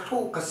in các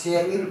thu các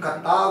xe in các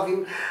tao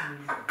in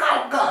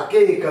các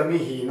cái mi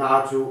hi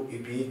na chú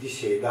ipi đi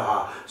xe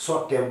đó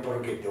short temper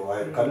cái đó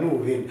cái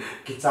nu in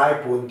cái trái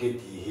pun thì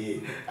hi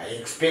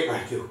expect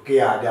là chú cái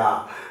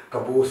ada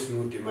cái boss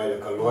nu thì mai là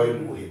cái lôi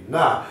mu hin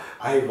na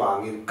ai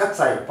vàng in các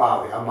trái pa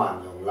với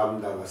aman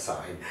lâm đang sai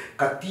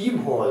cái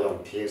team họ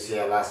dùng thiên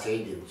xe là xe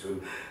điện chun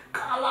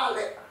kala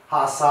le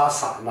ha sa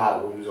sa na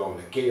zong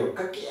le ke yo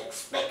ka ki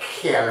expect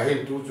khia la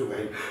hin tu chu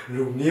ngai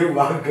lu niu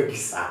ba ka ki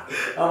sa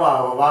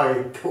ba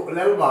thu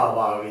le ba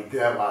te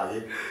ba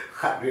hi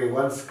khat re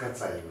once ka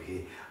chai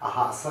hi a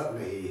ha sat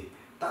nei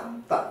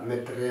tam ta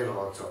material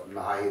ho cho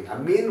na hi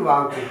amin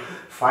wang ku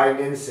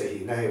finance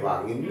hi na hi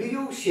wang in mi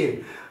yu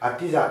shin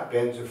atiza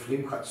pen chu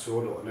film khat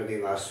so lo na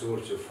ni nga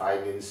sur chu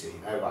finance hi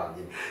na wang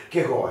in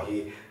ke ho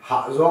hi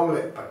ha zong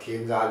le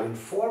pathian jalin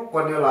for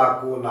panela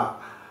ku na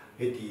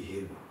eti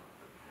hin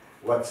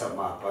WhatsApp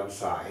ma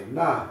pansa in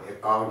na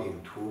account in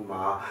thu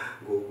ma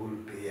Google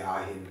Pay a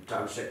hin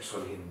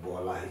transaction hin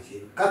bola hi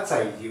chin ka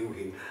chai jiu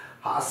hin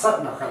ha sat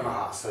na kha na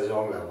ha sa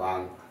jong la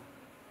wang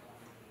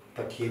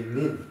pathian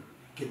nin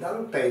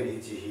kidang tai ni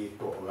chi hi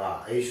to la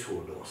ai su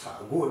lo sa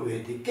gu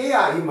le ti ke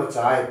a hi ma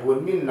chai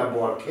pun min na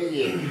bol ke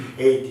ye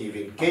ai ti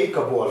vin ke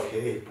ka bol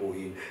ke pu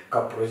in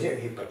ka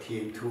project hi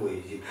pathian thu ai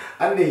ji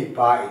an nei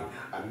pa in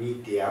ami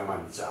tia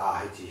man cha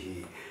hi chi hi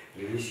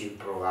releasing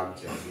program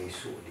cha ni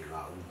su ni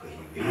la ka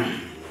hi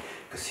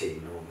ka sei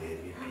no me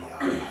mi pi a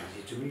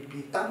ji chu mi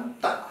pi tam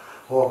ta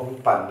ho hu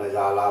pan na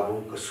ya la bu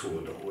ka su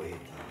do we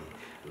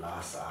ti la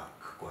sa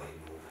ko ai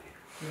no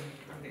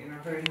me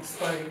very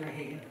inspiring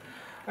hi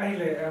ai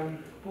le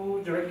pu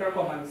director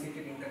ko man si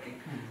tin ka ki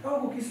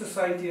Haokip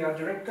society a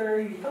director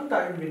tam ta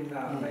in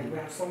na like we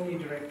have so many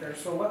directors,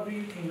 so what do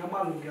you think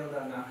naman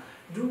Doungel na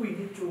do we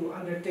need to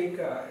undertake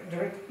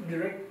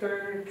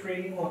director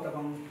training or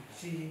tabang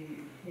si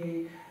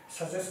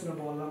suggest na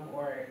bolam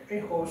or a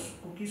host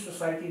Kuki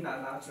society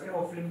na so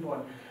a film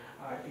bon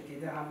piti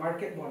na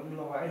market bon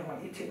lo ai hon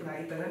itik na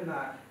itanan na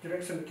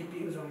direction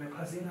kipi uzon na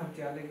khazin ham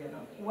tia le na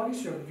what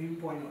is your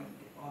viewpoint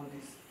on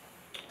this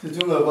thì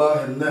chúng là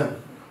ba hình nè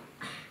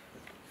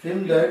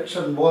film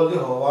direction bol đi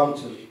họ làm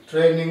chứ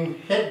training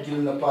head gil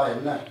na pa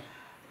hình nè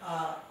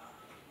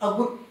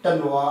agut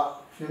tanwa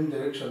film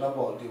direction na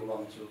bol đi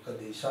làm chứ cái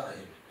gì sai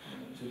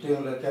chứ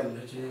tiếng là cái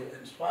này chỉ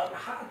inspire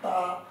hạ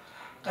ta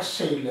cái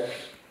gì là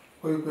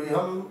kui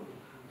ham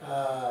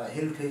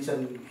hill thi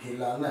chân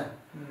hilang nè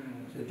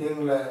chứ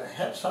tiếng là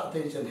head sa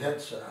thi chân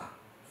head sa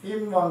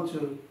film làm chứ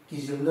cái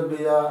gì là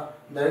bây giờ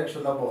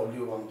direction na bol đi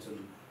làm chứ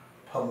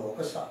phamo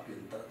cái sa pin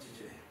ta chứ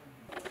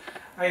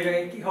ai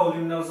le ki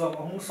holim na zong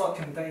ong so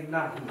thim ta in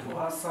na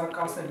Thohhahsa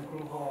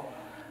Kuki ho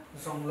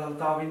zong lal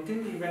ta win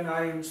tin even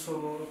I am so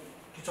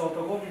ki chaw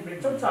to go bi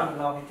break cham chan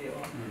la hi te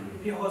o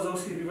bi ho zo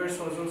si reverse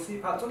ho zo si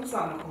pha cham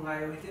chan na khongai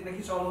hi te na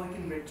ki chaw lo hi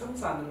tin break cham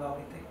chan la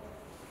hi te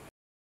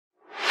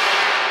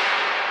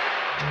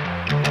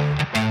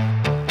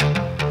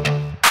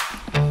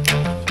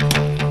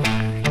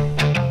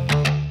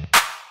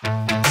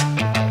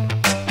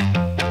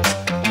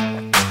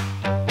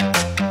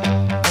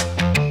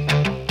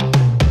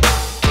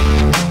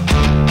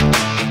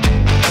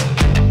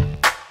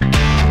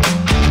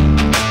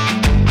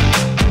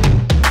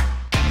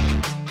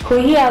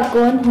Khoi hi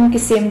akon hung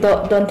kisim do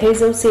don thei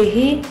zo se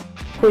hi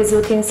khoi zu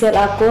thing sel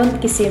akon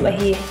kisim a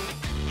hi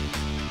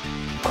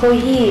khoi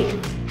hi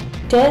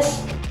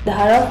test the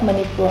heart of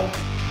Manipur.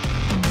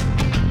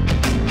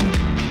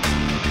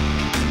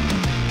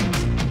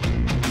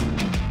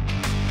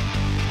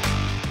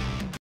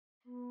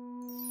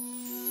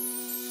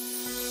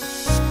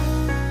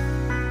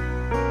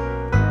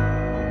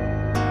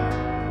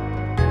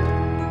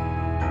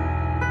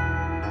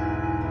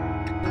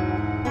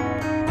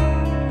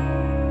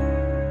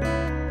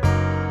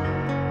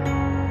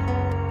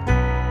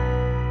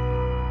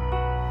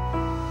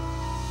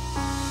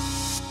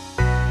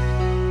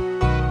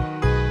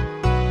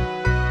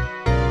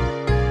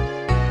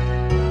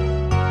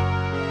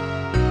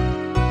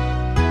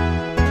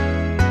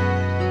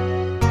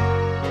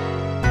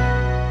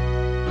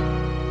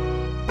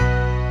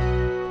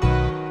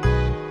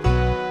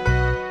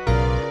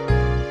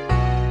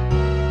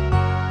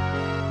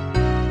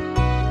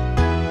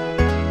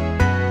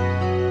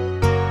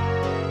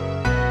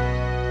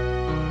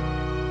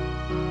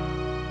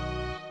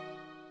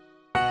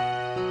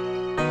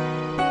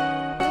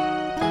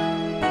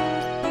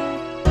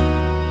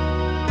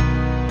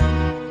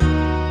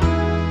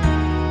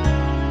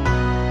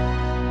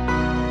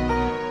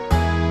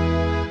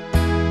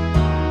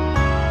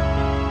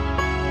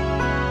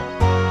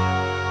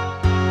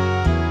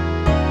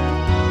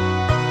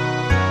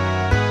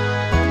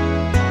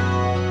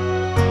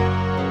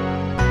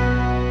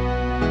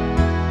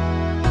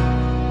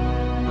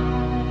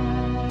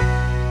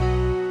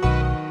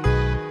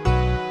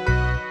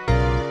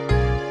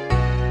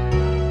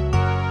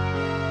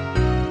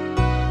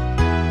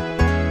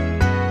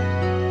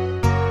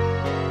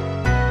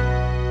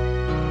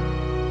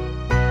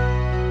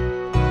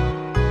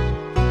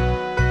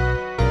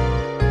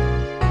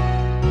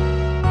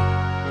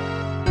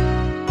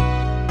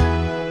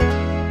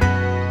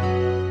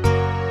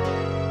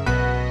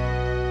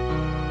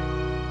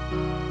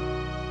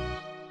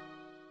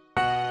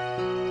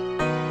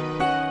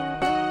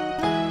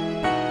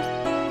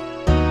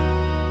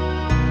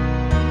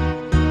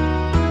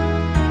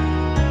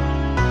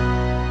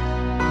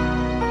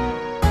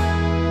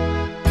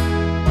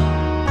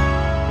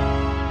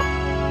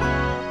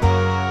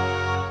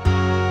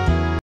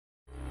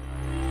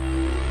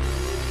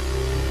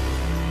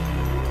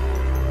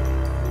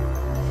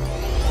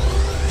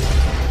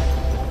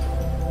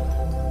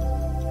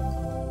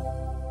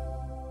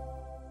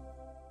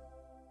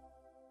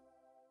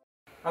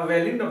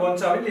 Avelin na bon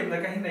chawi lem na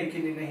kahin nai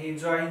kin na hi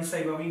enjoy in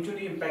sai bawing to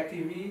the Impact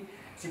TV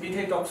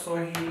CHIPINTHEI TALKSHOW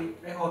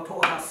hi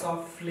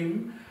Thohhahsa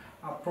film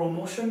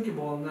promotion ki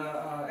bol na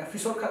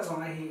episode khat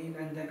zong hi in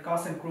and then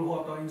cast and crew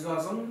ho to enjoy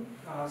zong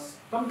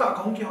tam ta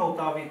kahung ki ho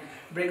ta win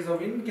break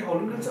zovin ki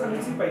holun na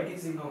chan si pai ki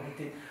jing ho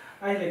hite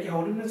ai le ki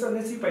holun na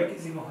chan si pai ki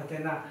jing ho hite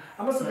na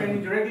ama so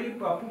ben directly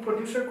pu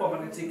producer ko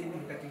ban chi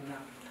kin ka ting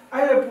na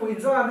ai le pu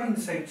enjoy na in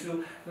sai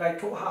chu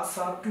like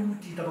Thohhahsa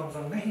Kuki ta bang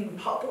zong na hin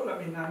pha to la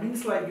min na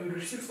means like you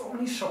receive so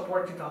many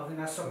support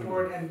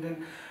support and then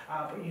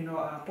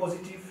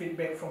positive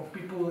feedback from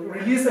people.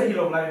 Release the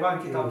hill of life,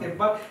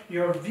 but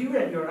your view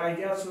and your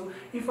ideas. So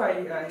if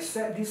I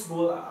set this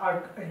goal,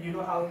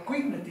 I'll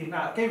quit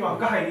natina.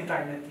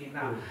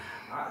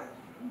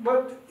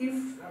 But if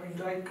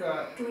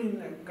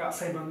doing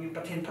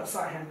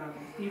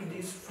if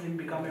this film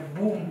become a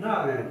boom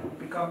and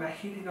become a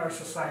hit in our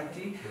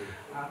society,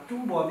 two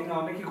boarding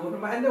I'll make you go.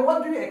 And then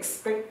what do you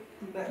expect?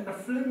 The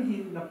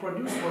film the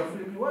producer for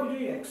film. What do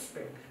you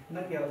expect?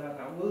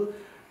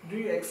 Do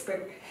you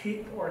expect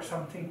hit or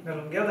something?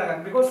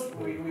 Because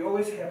we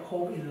always have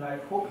hope in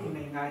life, hope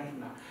in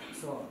a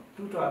so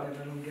two to other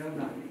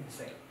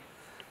inside.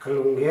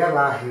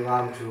 Kalungela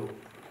hiwan to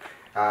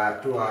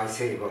I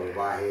say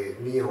by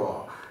me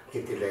ho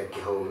kitilek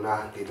ho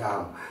na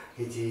tidam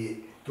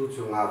hiji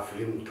tuchunga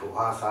film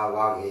Thohhahsa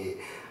wangi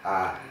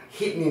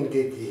hit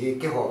ninti hi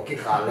ke ho ki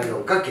kala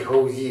yo ka ki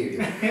ho ji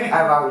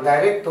I wang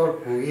director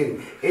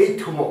puin e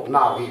thumok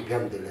na wi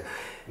phem dile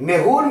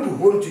mehon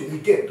buhon chu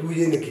ite tu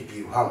ye ne ki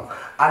ti ham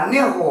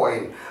anne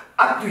hoin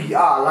atui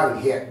a lang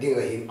he ding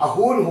a hin a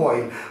hon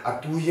hoin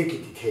atu ye ki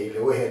ti thei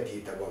lo he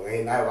ti ta bang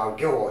ai nai wang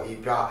ke ho hi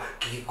pya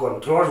ki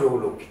control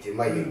lo ki ti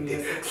mai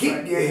te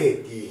hit ye he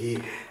ti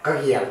hi ka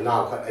hial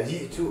na khat a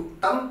ji chu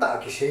tam ta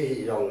ki se hi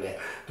yong le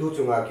tu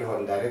chunga ki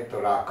hon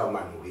director a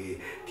kaman wi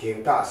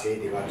thieng ta se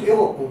dinga che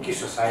ho ku ki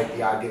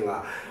society a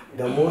dinga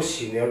the most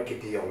senior ki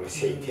ti yong le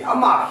se ti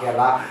ama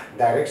khela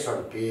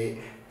direction pi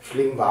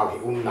film vang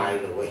hi nai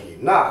lo hi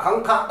na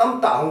khang kha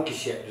tam ta hong ki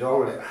se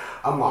jong le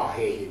ama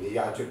he hi ni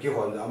ya chu ki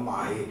hon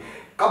ama hi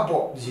ka bo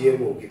ji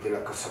mu ki tela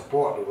ka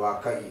support wa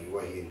ka I wa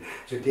hin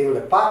chu ting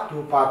le pa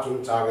tu pa chung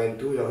cha gen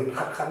tu yo hin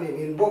khat khat ni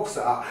inbox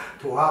a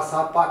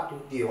Thohhahsa pa tu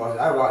ti wa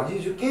ai wa ji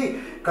chu ki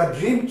ka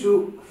dream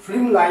chu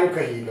film line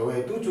ka hi lo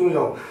he tu chung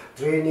yo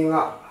training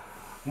a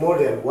more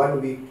than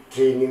 1 week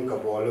training ka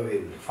bo lo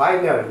in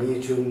final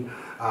ni chun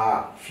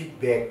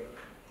feedback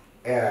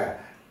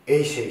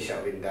a say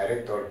in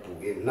director pu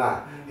in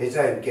na he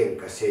zain ken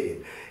ka say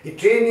in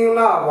training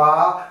na wa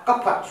ka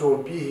phat so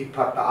pi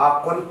phat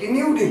a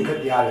continue din ka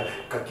dia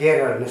ka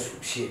career na su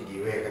si di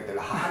we ka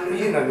la han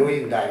ni na no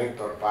in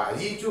director pa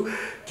ji chu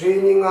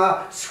training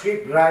a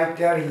script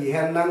writer he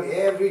han nang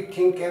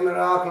everything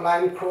camera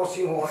line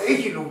crossing ho e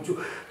hi lu chu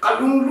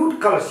kalung lut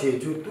kal se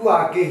chu tu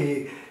a ke hi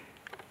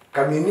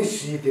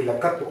community de la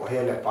ka to he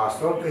la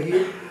pastor ka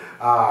hi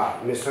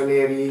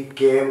missionary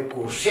came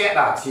ku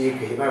sheda chi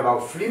ke na ba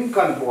film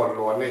kan bol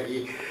lo ne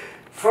hi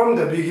from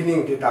the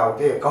beginning ti tau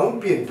te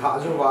kong pin tha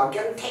zo wa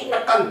kyan thei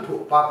na kan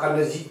thu pa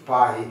kan ji pa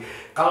hi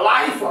ka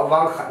life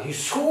awang khat hi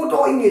so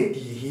do nge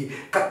ti hi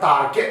ka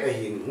target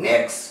hi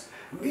next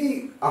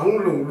we ang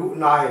lung lu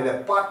na hele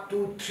part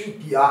 2 3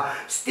 tia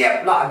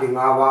step la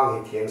dinga wang hi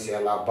thieng se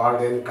la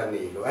burden kan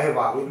ni lo ai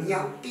wang ni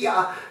yang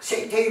tia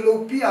se thei lo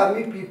pi a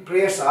mi pi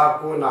press a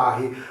ko na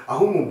hi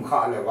ahum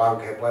kha le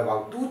wang ke pai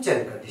wang tu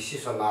chen ka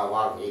decision na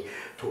wang hi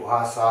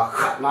Thohhahsa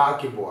khat na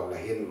ki bol la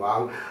hin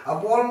wang a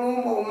bol nu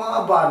mo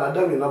ma ba na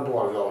dang na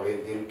bol lo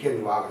len din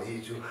ken wang ji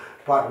chu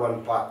part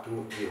 1 part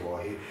 2 ki ho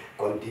hi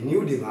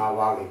continue dinga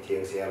wang hi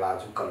thieng se la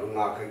chu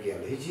kalunga ka ge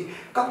le ji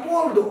ka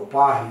bol do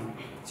pa hi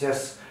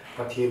just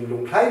pathin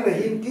lung thai na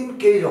hin tin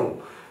ke yong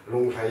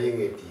lung thai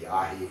nge ti a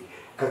hi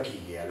ka ki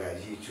ge la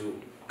ji chu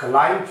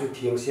kalai chu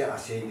thieng se a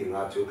se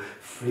dinga chu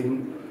film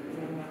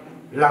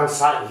lang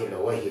sa hi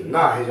lo hi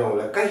na he jong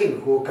la ka hin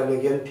ko ka ne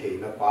gen thei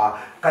na pa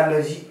ka na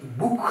ji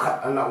book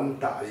khat ana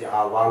ta ji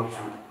a wang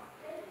chu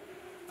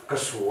ka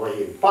so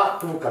hi pa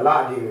tu ka la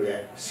ding le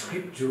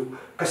script chu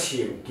ka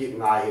sim ki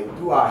nga hi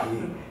tu a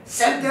hi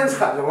sentence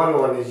khat jong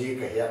lo ne ji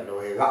ka he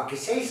lo he ga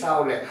ki sei sao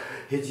le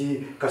hi ji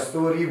ka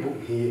story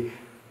book hi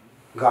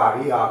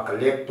gari a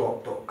collect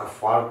to ka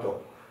far to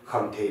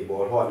kham thei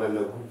bor ho na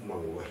na gu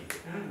mang wa hi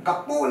ka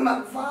pu na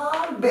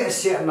far be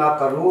se na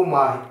ka ru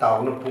ma hi taw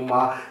na pu ma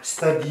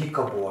study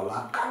ka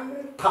bola kan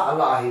tha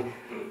la hi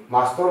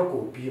master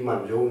ku pi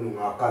man jo nu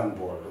nga kan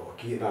bol lo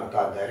ki na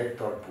ta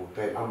director pu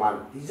te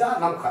aman iza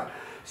nam khat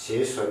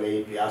se so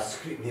nei pi a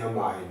script ni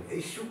ma in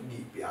e su di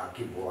pi a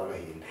ki bola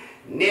hin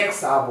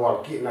next a bol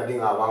ki na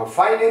dinga wang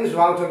finance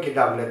wang to ki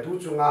dam le tu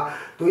chunga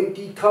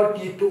 20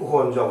 30 tu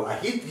hon jong a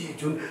hit ji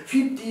chun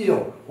 50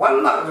 jong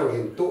wan na jong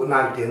hin tu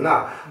nan te na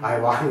ai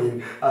wang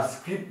in a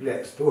script le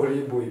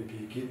story boy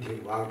pi ki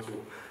ding wang chu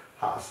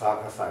ha sa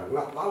ka sa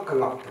nga wang ka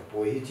ngap ta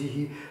poi ji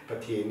hi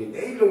pathin in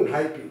ei lung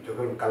hai pi to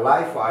kan ka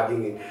life a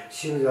ding in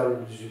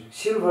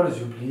silver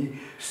jubilee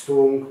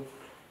stone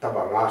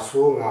tabanga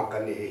so nga ka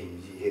ne hi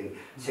ji hin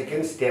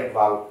second step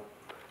wang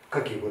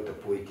cái kiểu của tập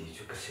bồi thì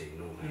chú cái gì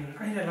nữa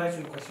anh là lại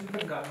chúng question tất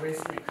cả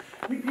race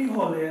mi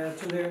hồ lệ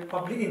cho lệ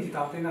public in thì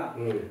tao thế nào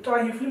cho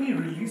anh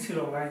film release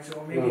rồi lại cho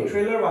maybe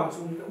trailer vào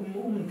chúng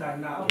tai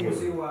na ông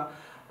gì wa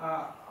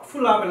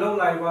full up lâu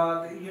lại và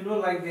you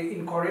know like they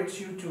encourage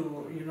you to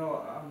you know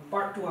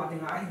part 2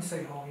 anh anh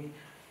say hỏi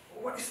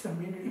what is the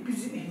meaning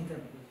episode in the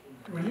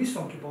release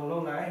song ki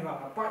lâu lại và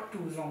part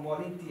 2 dòng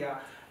volunteer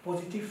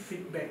positive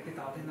feedback thì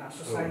tao thế nào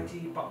society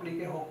public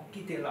cái họ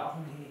kỹ tế là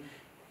không thì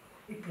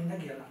ipin na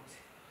gila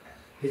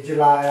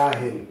Hijilaya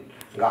hin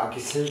ngã cái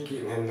sĩ kỹ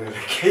nên là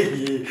cái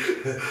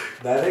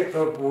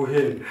director bu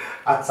hin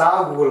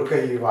cha gul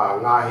cái và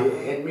ngã hi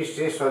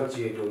administration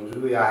chỉ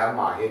đúng rồi ya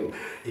mà hin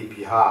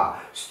ipiha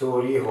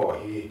story ho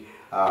hi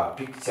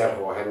picture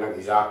ho hen nang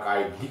iza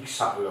kai dik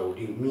sa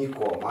loading mi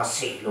ko ma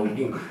se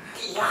loading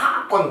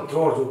ya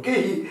control jo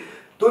cái hi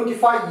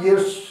 25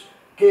 years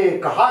cái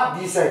hát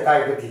đi sai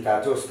tai cái thì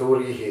ta cho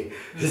story hi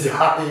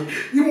jai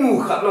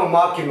imu khat no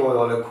ma ki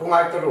no le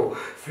khungai to ro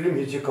film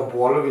hi chi ka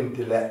bol win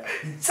ti le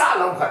cha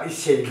lam khat i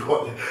sei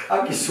lo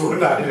a ki su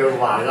na le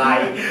wa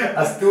lai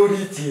a story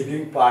chi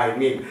ding pai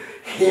min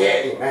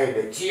he ngai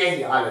le chi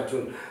ai a la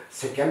chun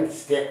second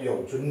step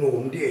yong chun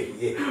nom de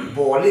hi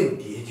bowling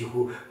ti ji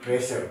ku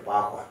pressure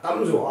pa ko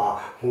tam zo a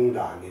hung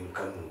da nin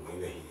kan nu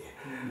ne hi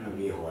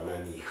mi ho na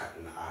ni khat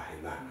na a he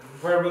na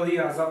verbally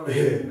as up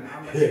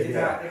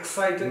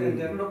excited and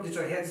then look at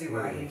your heads in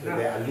my head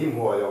le ali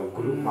mo yong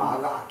group ma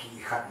ga ki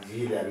khat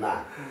ji le na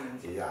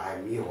ji ya ai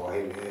mi ho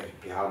hen he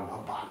pi ham a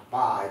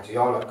pa ji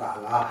yong la ka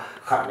la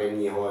khat le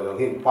ni ho yong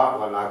hin pa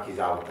wa na ki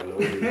jaw ta lo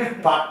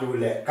pa tu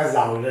le ka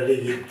jaw le ri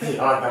ti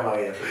ha ta ba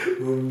ye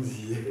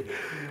ji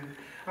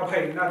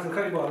okay na to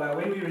khai bo la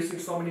when we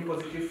receive so many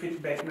positive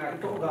feedback na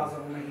ito ga sa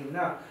na hin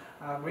na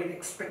great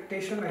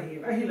expectation na hin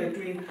a hi le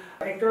twin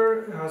actor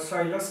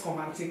Silas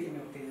Komanchik in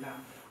na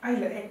I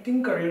like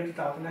acting career ki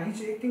tao na hi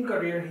acting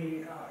career hi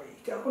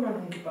ita ko na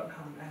nung kipat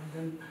ham and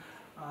then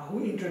who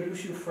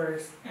introduced you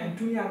first and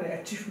tu yang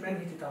achievement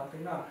hi tao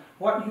na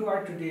what you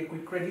are today we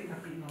credit na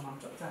pi na mam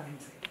chap chan hin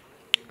se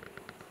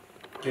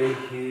ke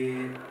hi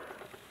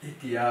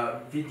itia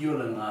video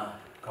langa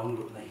kaung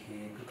lut na hi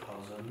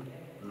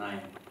 2009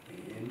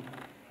 in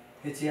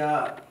itia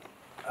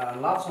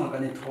last song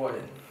kan ni thoi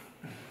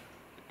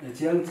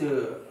chiang chu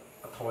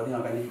thoi ni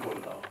kan ni ko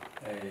lo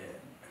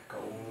ko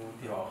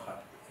ti ho khat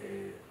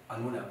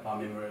anun pa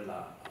memory la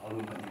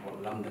album kan ni ko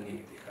lam dang ni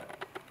ti kha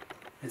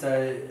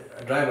itai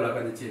driver la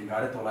kan ni chin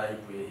gare to lai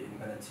pui in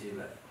kan chi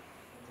la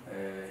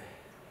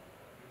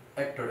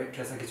actor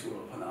actress ki chu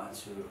phana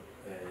chu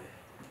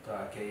ta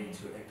ke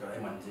chu actor ai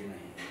man jing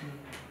nei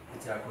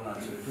itia ko na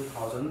chu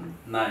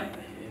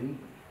 2009 in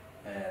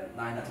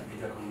 9 at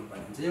video kon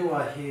pan je wa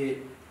hi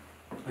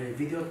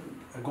video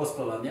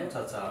gospel la nyam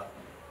cha cha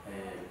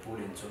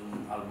pulin chun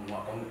album wa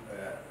kong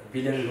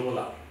billion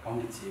dollar kong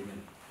chi min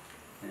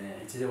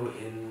it's in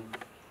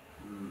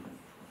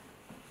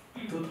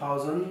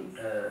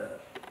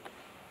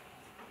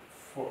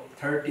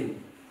 2013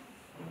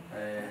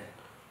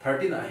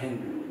 13 ahin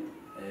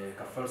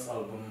ka first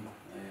album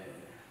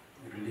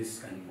release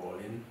kan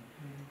bolin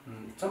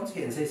chom chi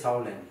en sei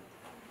saulen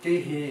ke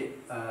hi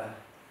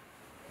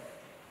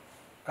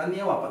kan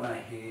ya wa pa na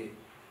hi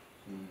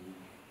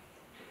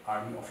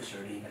army officer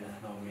ni kan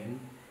no min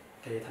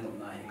ke thanu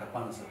na hi ka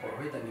pan support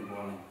hoi ta ni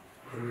bolin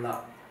in la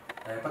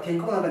pathin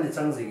ko na kan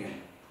chang jing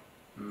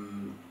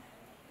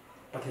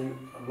pathin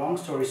long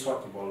story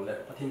short bol le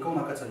pathin ko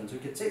na ka chan chu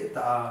ke che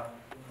ta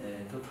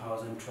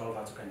 2012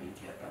 ha chu kan ni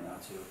ti ta na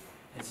chu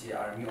he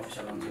army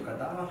officer lam chu ka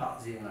da ha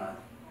jing na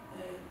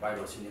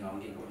bible sin ngam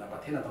gi ko na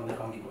pathin na tong le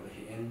kong gi ko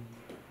hi in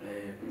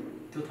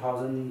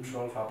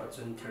 2012 ha pa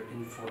chen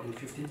 13 14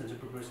 15 chan chu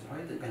preparation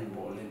hoi ta kan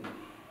bol in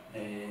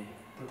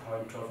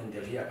 2012 in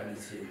Delhi kan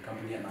si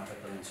company na ta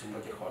kan sum ka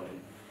ke kholin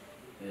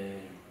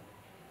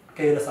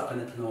ke la sa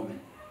kan thno men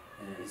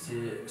si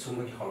sum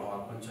ki khol ha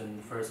kon chen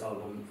first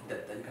album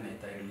that kan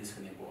ta release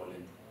kan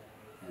bolin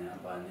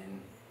banin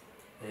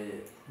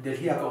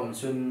Delhi ka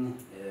chen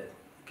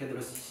ke the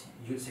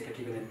youth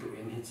secretary kan tu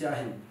in hi cha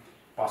hin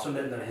pason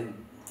le hin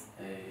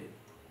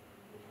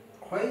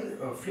khoi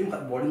film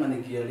kat boarding ani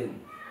kialin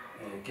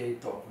ke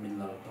to min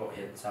la to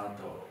he cha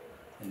to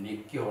ni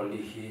ki holi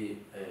hi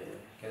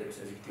ke the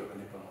executive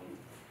kan pa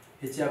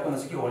hi cha ko na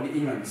si holi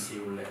ingan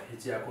siu le hi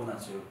cha ko na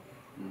chu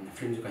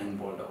film ju kan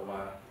bol da wa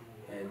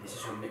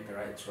decision make the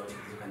right choice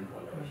ju kan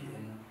bol da hi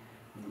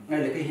ngai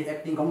le ke hi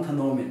acting kong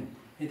thano min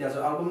hi ta so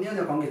album nia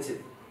kong ke chi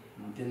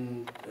tin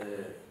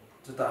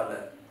chu ta le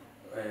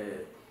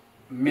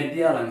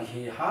media lang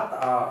hi hat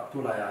a tu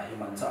la ya hi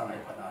man cha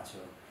ngai phana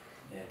chu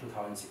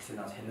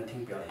 2016 as hen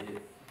thing pya hi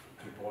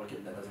bol ke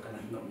da kan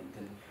no min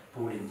tin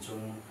pulin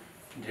chung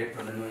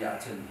director na no ya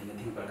chen hen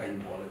thing pa kan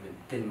bol bin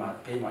tin ma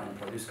ke ma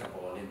introduce ka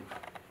bol in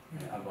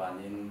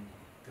albanin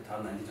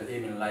 2019 so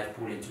aim in life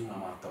pulin chung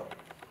ma to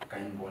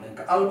kan bol in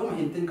ka album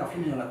hin tin ka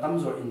film la tam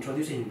zo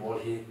introduce in bol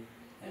hi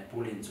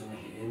pulin chung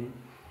hi in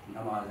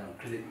ama jang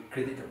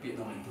credit ka pi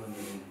no min tu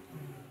ni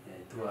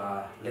tu a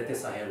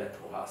letesa he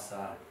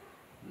Letthosat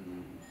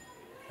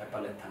Kuki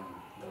Letthang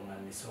Doungel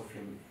ni so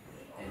film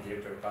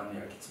director pan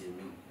mi ki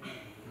min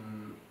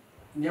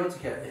neu chi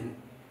kha in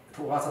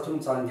Thohhahsa chung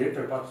chang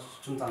director pa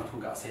chung chang thu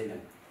ga se ne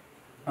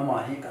ama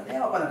hi ka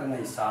neu pa na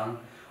ngai sang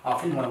a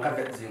film hon ka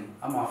vet jing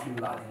ama film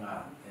la dinga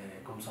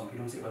kum som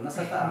film si na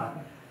sa ta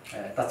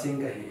touching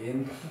ka hi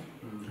in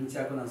hin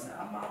cha ko na sa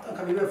ama ta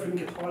ka bi film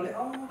ki thole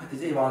ka ti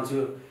je wan chu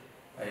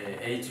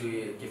ai chu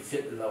ki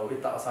fit lo bi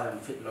ta sa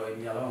fit lo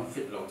mi ya lo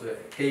fit lo chu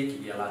ke ki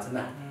ya la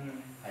chana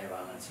ai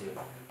wa na chu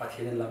pa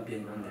thinen lam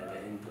pin ron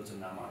de in tu chu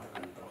na ma ta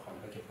kan to khom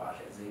ka ki pa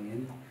le jing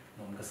in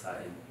nom ka sa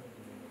in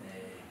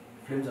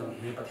film jong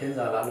hi pa then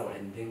za la lo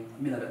ending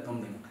mi na tom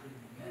ding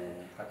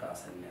ka ta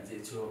san ne ji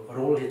chu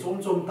role hi chom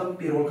chom tam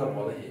pi role ka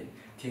bo la hi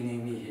thing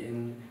mi hi in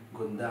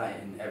gunda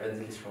in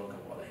evangelist role ka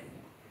bo la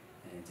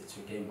hi ji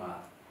chu ke ma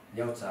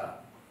yau cha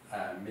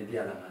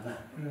media la na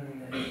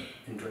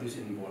introduce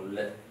in bol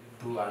let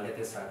tu a let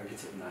sa ka ki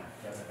china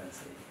ya sa kan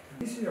sei.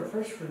 This is your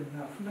first film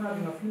now. Now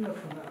you have film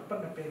from but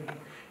na pen.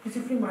 This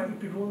is film I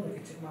people na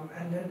ki chik mam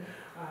and then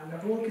na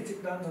role ki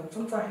chik dan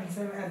some time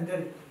and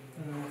then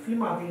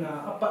film a ding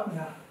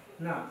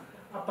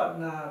apat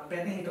na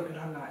pen hi to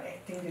kan na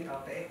acting di ta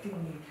acting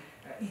ni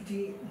iti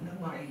na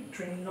mai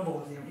training na bo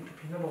yam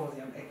iti na bo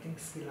yam acting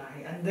skill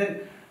ai and then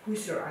who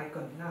is your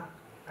icon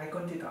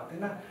di ta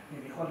na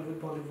maybe Hollywood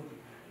Bollywood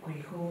kui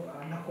ko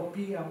na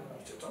copy am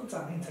chong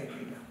chang hin sai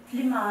ni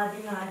film a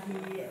ding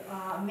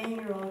hi main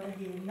role ka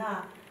hi na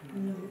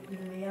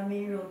ya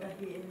main role ka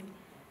hi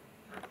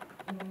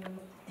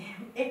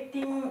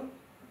acting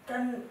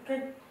kan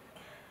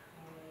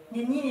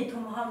ni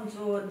thum ham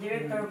jo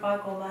director pa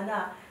ko mana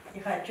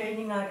ka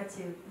training a ka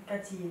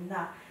chi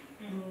na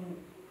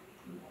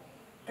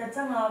ka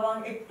changa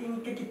bang acting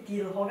ka ki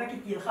til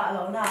kha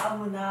lo na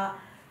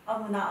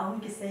amuna ahun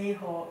ki sei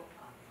ho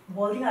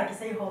bowling a ki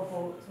sei ho bo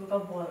su ka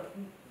ball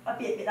a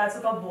pe da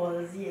su ka ball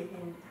ji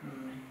in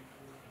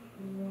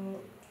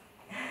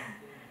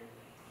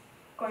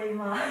koi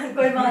ma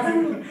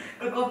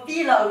ko copy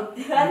lo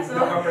tian so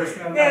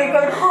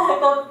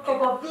ko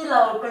copy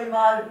lo koi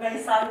ma ngai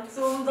san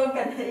zoom dong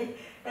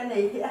kan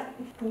nei ya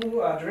tu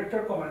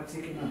director ko man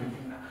chi ki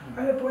na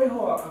ai poi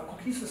ho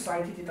Kuki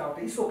society ti tao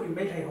te so pi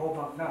mai thai ho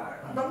bang na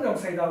dam dong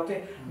sai dao te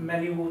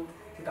Hollywood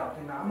ti tao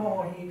te na mo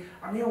hi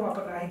ani wa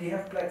pa na they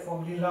have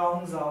platform li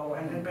long zo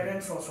and then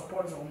parents so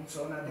support zo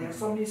so na they have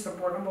so many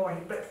support mo hi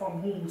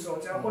platform hum so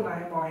cha ko na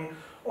mo hi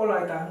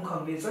olai ta hum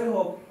khang de sai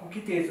ho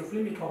Kuki te so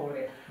film mi tho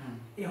le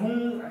I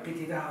hum pi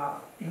ti da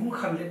I hum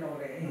khan le no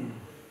le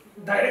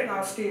direct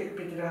na stay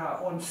pi ti da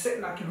on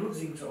set na ki ru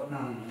jing zo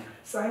na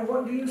so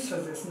what do you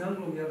suggest nang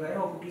lu ya da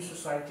ho Kuki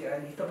society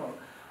ani ta bang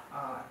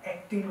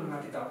acting là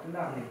ti tao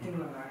na acting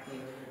là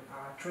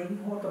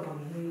training ho ta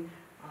bang hi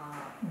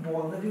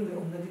ball na ding le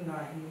na ding na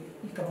hi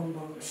ta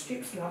bang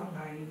steps la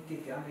na hi ti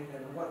ti ani le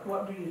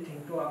what do you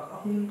think to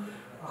hum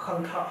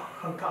khang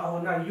tha ho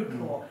na youth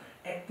ho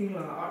acting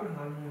là art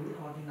là mu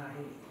ho di na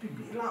hi pi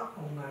la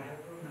ong na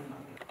na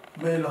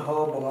me la ho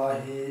ba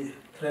hi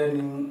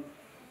training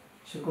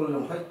school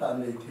long khai ta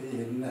nei the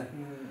hin na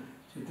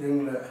chi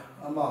ting le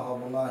ama ho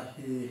ba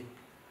hi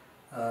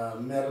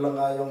mer la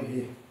nga yong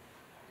hi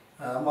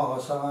ama ho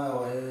sa nga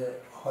ho he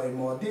hoi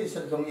mo di sa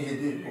jong hi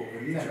di po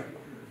ne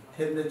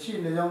then de chi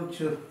ne yong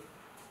chu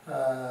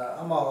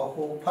ama ho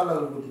ko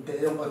phalal gun te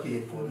yong a ki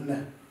po ne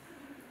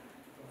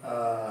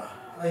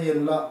a yen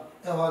la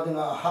e ho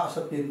dinga ha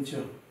sa pin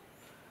chu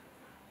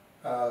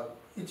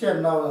I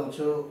chen naw lang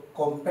chu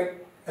compact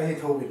a hi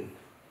thowin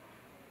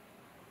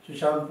chu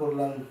shampur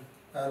lang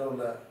aro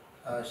la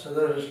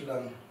sadar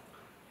lang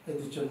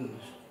edition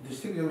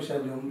district yong sa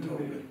yong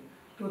thowin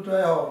tu tu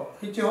ho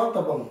hi chi ho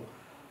ta bang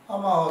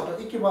ama ho to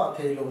ikiba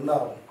thei lo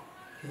naw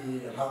hi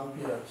hang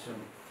pia chu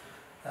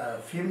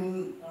film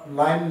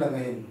line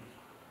langin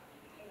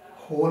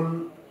hole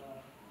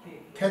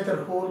theater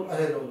hole a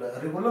lo la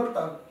regular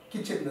ta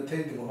kitchen na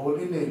thei ding hole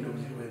in nei lo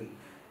jiwen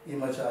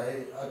ima cha he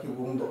a ki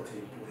wung do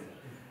thei pu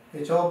he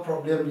cho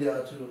problem ya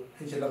chu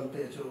he chelam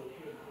pe chu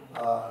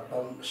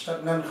tam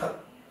stagnant khat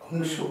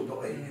hung shu do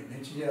ai he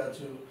chi ya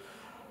chu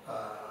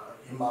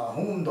ima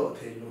hum do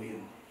thei lo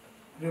yin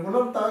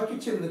regular ta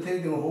kitchen na thei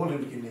ding hole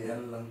in ki ne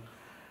han lang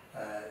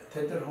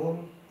theater hole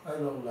I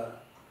love la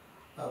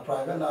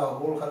private na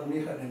hole khat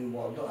mi khat in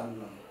bol to an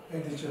lang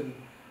edition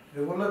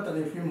regular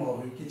tani film ho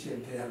ki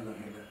chen the han lang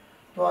he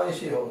to ai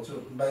se ho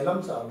chu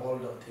bailam cha bol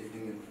do the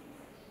ding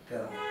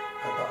ka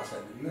kata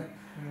sa ding ne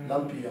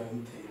lampi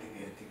yang the ding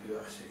he ti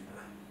ga se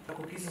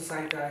Kuki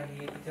society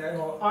hi tai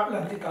ho art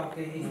lam ti tao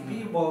te hi pi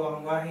bo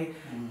wang wa hi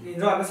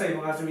in ro na sai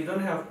ma so we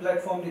don't have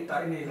platform ti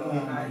tai nei lo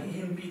na hi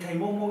him pi thai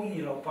mo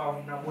hi lo pau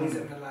hi na moi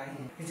zen ka lai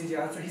hi ji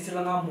ja so hi se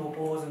la nga mo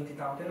po zen ti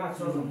tao te na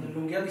so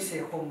lung ya di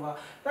se khom wa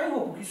tai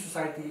ho Kuki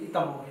society I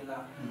tam ho hi la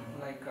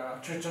like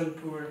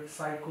Churchanpur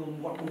cycle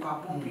mo pu ka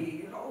pu pi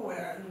you know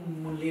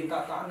mun le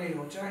ta nei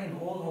ho cha hin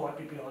hol ho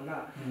pi pi ho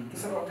na ki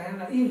sa ro ta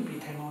na in pi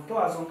thai mo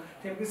to a so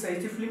tem ki sai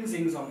ti film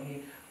zing zong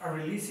hi a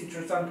release it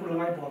chan pul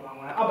ngai bo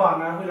ma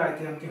abana hui lai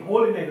tem ti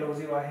hole nei lo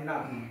ji wa hina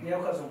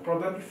neo kha so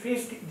problem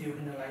face ti diu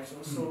hina lai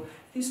so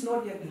it's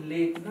not yet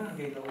late na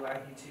ge lo lai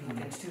hi chi we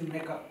can still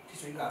make up ti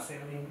so ga se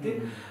ring ti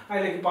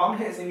I like pam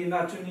he sing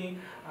ina chuni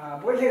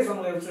boy he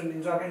song le chun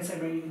in japan say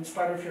in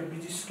spite of your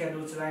busy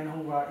schedule chai na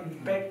wa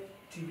impact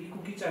TV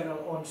Kuki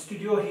channel on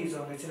studio he is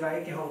on which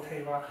like ke ho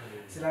thaiwa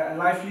sila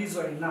lively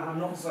so in na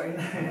no so in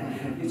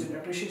it's an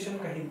appreciation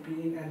ka him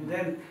pin and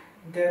then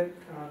that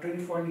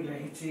 24 ni la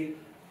hi chi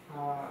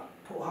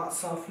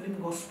Thohhahsa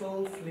film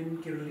gospel film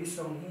ke release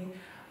on he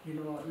you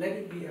know let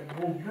it be a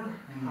boom na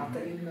after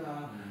in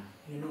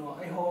you know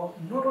I hope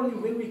not only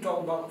when we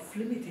talk about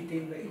film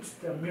entertainment it's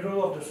the mirror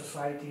of the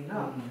society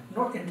na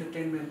not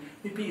entertainment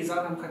maybe is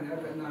anam khan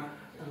na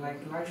like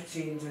life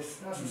changes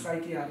na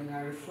society are in a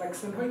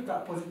reflection right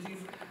that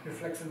positive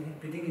reflection in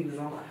bidding in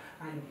the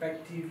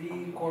impact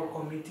TV core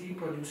committee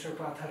producer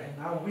pathar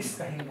na wish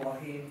ka hin bo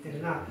hi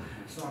na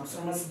so I'm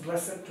so much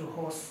blessed to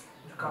host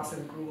the cast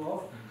and crew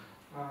of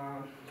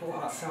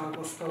Thohhahsa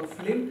gospel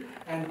film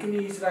and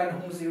kini Israel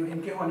hong ziu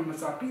hin ke honi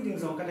macha pi ding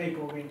zong ka nei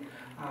po win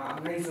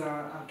ngai za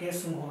ke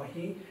sum ho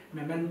hi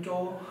memento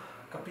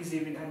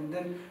kapizivin and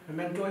then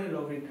memento hi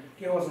lovin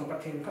ke was on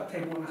pathen ka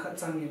thai bon kha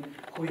changin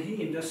koi hi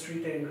industry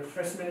te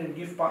refreshment and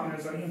gift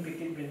partners are him pick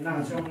it bin na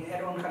so hi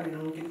add on kha ni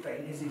nong kit ta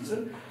in his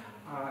season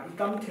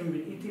itam thim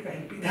bin iti ka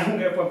hin pi dang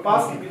nge pa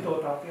pass ki bi to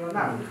ta ti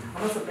na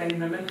ama so pen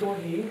memento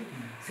hi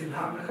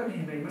silha na kha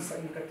hi nei ma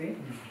sa in ka te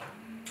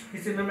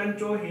his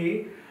memento hi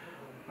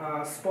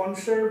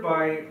sponsored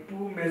by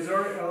two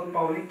Major L.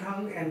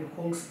 Paulinthang and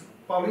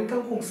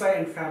Paulinthang Hongsai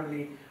and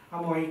family.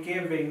 Amoy ke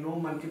veng no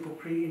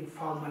Mantipukri in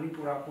Fal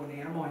Manipura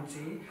Pune amoy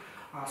chi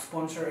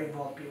sponsor a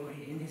ball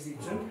in his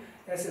region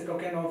as a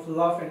token of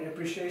love and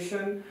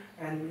appreciation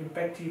and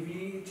Impact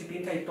TV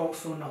CHIPINTHEI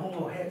TALKSHOW na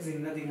hungo heads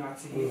in na dinga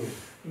chi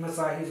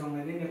imasa hi zong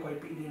na ni koi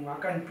pi ding wa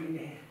kan pi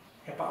ne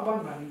he pa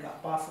ban ban ga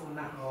pass on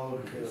na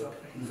okay so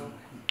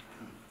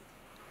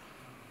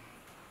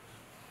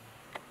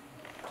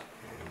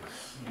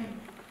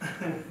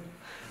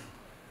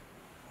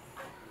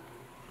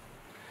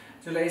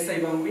July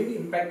Saibang Win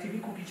Impact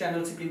TV Kuki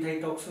channel CHIPINTHEI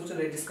TALKSHOW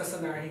July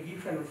discussion our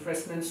gift and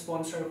refreshment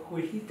sponsor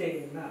Kui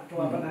Hite na to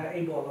apa na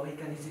a bolo hi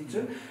kan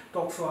hizin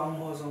TALKSHOW ang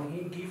mo zong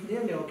hi gift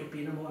niya ni Haokip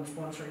na mo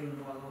sponsor in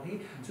bolo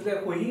hi July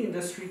Kui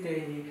industry te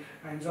hi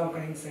ang zong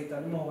kahin sa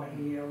ita mo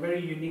hi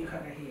very unique ka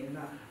hi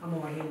na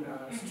amo hi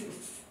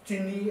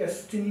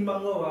chini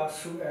mangawa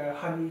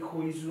honey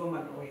Kui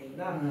zuwa man o hi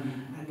na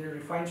and the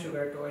refined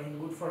sugar to hi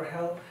good for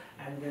health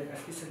and then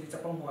especially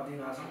Japang mo din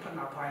na sa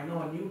panapay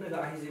no new na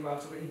da hi ziwa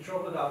so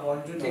intro da bon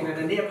ju ting na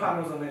ne pa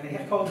no so na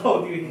he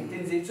photo di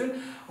tin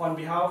zin on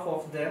behalf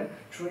of them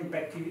through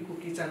Impact TV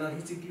Kuki channel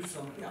he give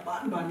some ya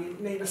ban ban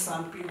ni na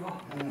san pi mo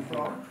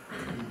from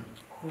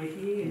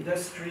Kui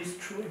Industries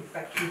through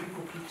Impact TV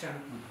Kuki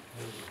channel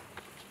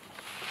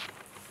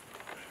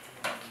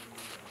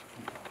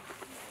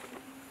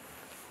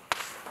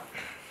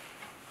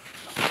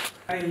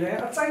ai le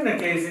a chai na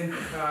ke zin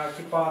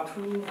ki pa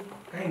thu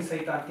kain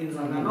sai ta tin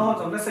zan na no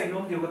jom na sai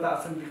nom diu ta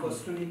san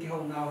because tu ni ki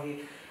hong now hi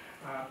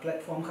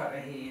platform kha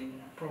hi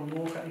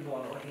promo kha i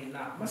bol hi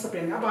na ma sa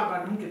pen aba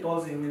ban hum ki to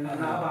zin na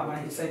aba ma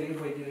hi sai le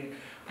voi di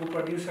pu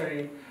producer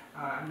in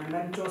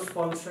memento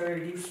sponsor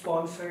gift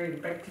sponsor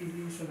Impact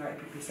TV so na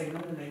ipp sai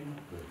nom na nei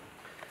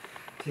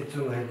ti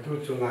chung hai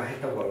tu chung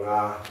hai ta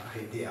wanga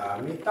hi di a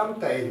mi tam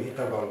ta ni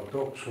ta wang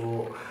tok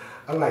chu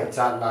angai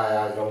chat la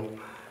ya jong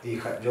i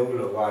khat jo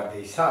lo wa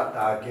de sa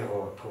ta ke ho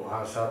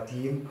Thohhahsa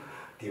team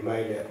ti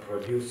mai le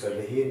producer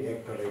le hin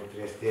actor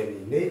actress te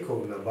ni nei ko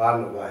na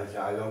ban wa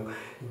ja long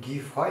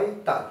give hai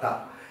ta ta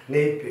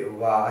nei pe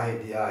wa ai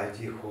dia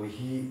ji ho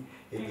hi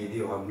e di di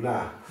hom na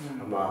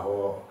ma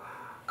ho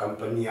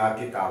company a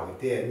ti ta ho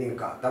te ning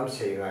ka tam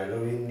se ngai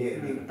lo in ne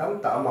ning tam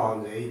ta ma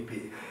hon ei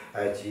pi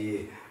ai ji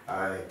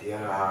ai ti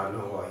ha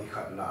no ho i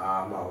khat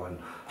na ma hon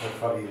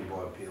offering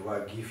ball pi wa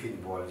giving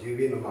ball ji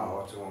win ma ho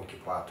chong ki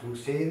pa thu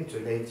sen chu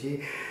le ji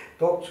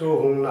tok chu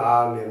hung na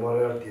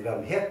memorial ti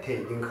lam het the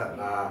ding khat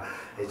na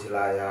e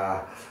chila ya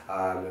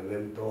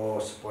memento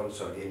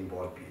sponsor in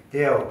ball pi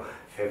teo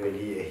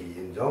family e hi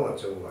in jong a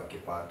chung wa ki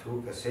pa thu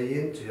ka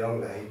sein chu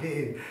yong la hi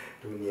din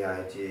dunia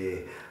ji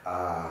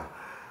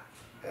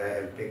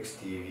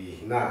MPX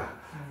TV na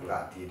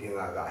ga ti ding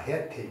ga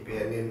het the pe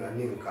nin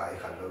anin kai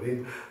khan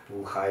lovin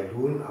pu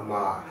Khaiminlun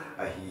ama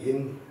a hi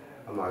in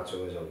ama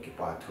chung jong ki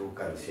pa thu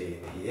kan se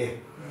hi e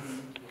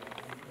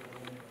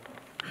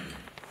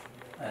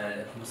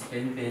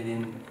Spain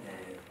penin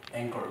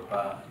anchor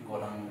pa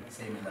golang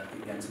se min da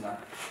ti gan chunga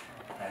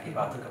ki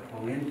pa thu ka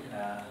pungin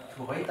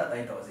thu hoi ta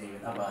dai do ji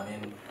na ba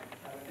nin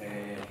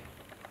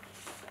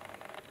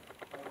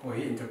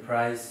Kui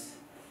enterprise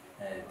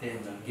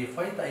ten jong gift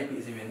fight tai pi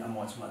jiwen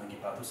amo chuma ki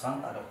pa tu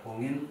sang ta ka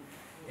pungin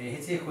hi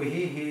chi Kui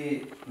hi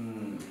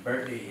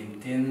birthday in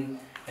tin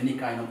any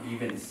kind of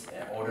events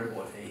order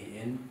what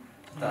in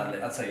ta le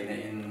achai na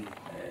in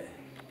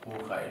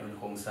Khaiminlun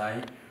Hongsai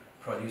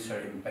producer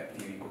Impact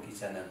TV Kuki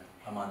channel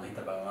aman lai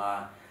ta banga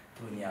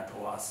tunia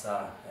Thohhahsa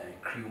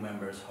crew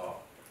members ho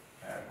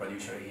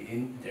producer hi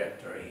in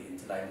director hi in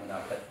tilai muna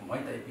platform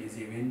hoi tai PZ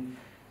win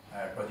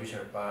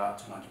producer pa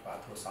chunga ki pa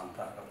tho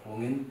sangta ka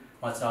pungin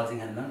ma chal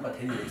jing han nang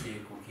pathin chi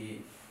Kuki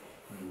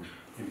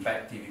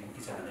impact TV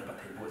Kuki channel pa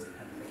thai bo jing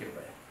han ke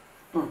pa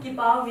ki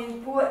pa win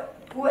pu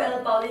el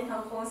paulin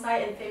thang khong sai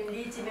and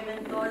family chi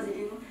mementos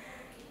in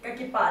ka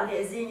ki pa le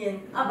jing in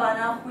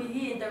abana hui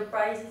hi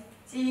enterprise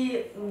chi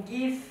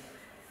give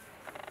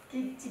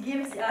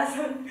si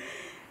asan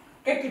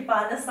ka ki pa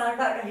na sa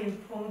ka hin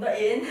phung da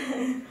in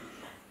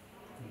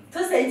thu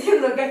sei tim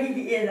lo ka hi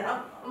in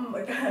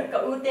ka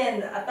uten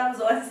atam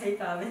zo sei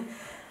ta men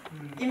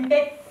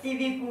Impact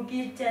TV Kuki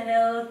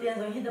channel tian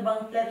zo hit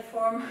bang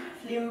platform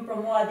film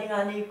promo ading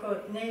ani ko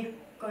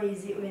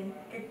easy win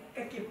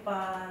ka ki pa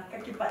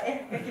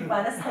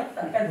na sa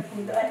ta kan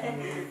phung da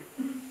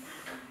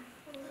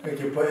ka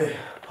ki pa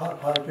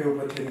phar pe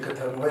upatin ka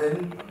thang wain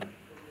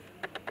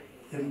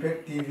Impact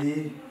TV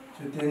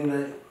shooting na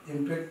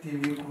Impact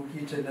TV Kuki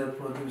channel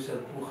producer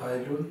pu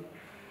Khaiminlun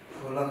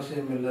olang se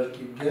milar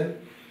kibgen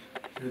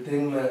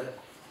shooting na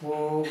pu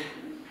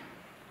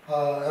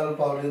el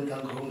paulin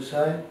thang khong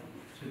sai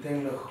shooting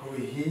na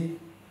khui hi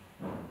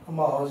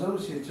ama hozo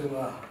si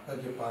chunga ka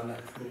ki pa na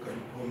tu kan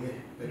phome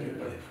ka ki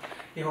pa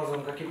I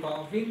hozong ka ki pa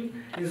vin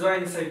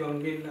design sai bang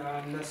bin na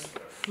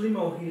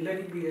flimo hi let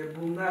it be a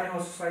boom na in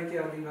society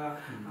adinga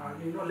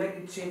let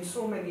it change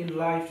so many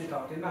lives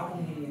without na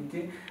hong hi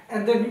intin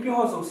and then we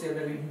hozong se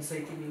da in sai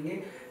ki ni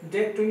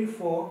date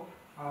 24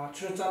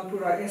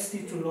 Churachandpura ST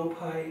to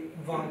Lopai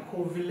Vangko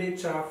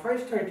village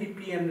 5:30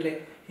 PM le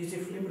his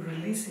film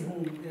release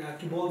hum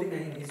keyboarding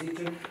in his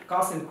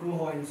cast and crew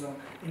ho in zone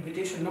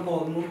invitation na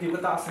ball move di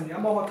bata san ya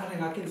mo tha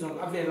nga kin zone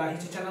avela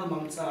his channel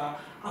mang cha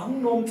ahung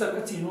nom cha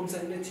ka chi nom cha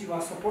le chi wa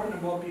support na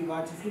bo bi wa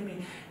chi film in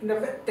the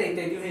vet te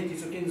di he chi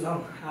kin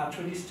zone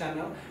through this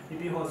channel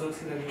bi ho zo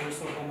sila ni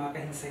so ma ka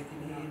hin sai kin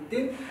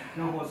tin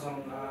no ho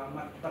zone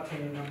mat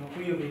pathen na mo ku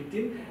yu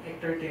tin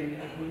actor ten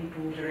hin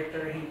to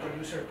director hin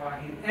producer pa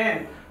hin and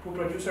who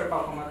producer pa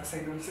ko ma ka sai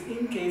so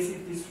in case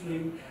if this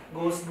film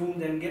goes boom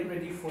then get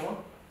ready for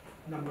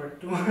number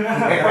 2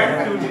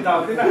 part 2 jita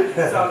na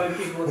sa le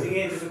ki go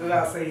tinge ji ko la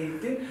sai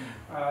tin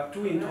tu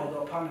in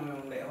todo pan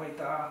le hoi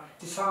ta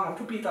ji sa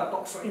tu pi ta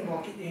tok so in mo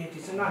ki ji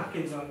na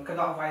kin zon ka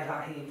da vai la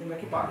hi tin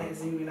ki pa le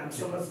zing min I'm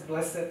so much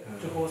blessed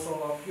to host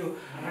all of you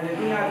and I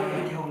think I do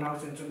ki hong now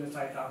chen chun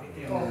sai ta bi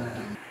te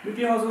mi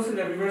pi hozo se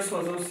le reverse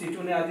hozo si tu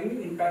ne ading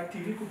Impact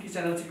TV Kuki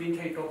channel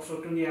CHIPINTHEI TALKSHOW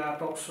tu ne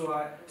TALKSHOW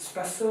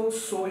special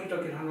show ito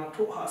kin hana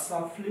Thohhahsa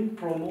film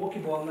promo ki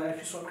bon na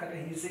episode ka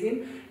hi zin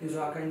in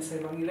za ka in sai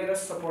bang let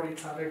us support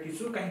each other ki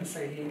chu ka hin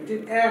sai hin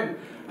tin and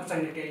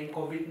achang ne ke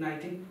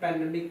COVID-19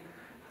 pandemic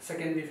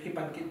second wave ki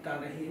pan kita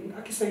na hin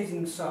akisai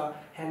jing sa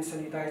hand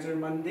sanitizer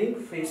manding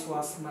face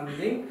wash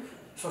manding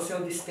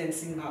social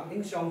distancing na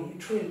ding jong hi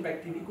through Impact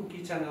TV Kuki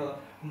channel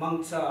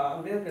mangcha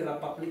vela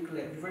public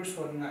le reverse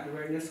for na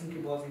awareness ki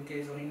boss in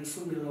case in su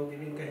milo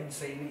din ka hin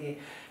sai ni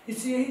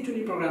isi hi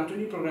tuni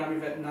program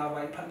event na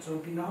vai phat so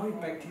bina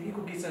Impact TV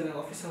Kuki channel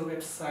official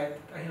website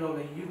ahilo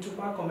le YouTube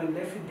pa comment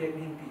le feedback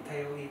hin pi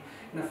thai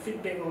na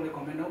feedback on le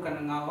comment no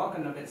kana ngawa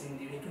kana bet sin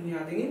di tuni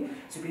ading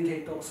CHIPINTHEI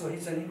TALKSHOW hi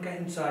chanin ka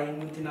hin chai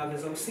mun tina le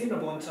zo sin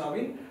bon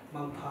chawin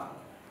mang pha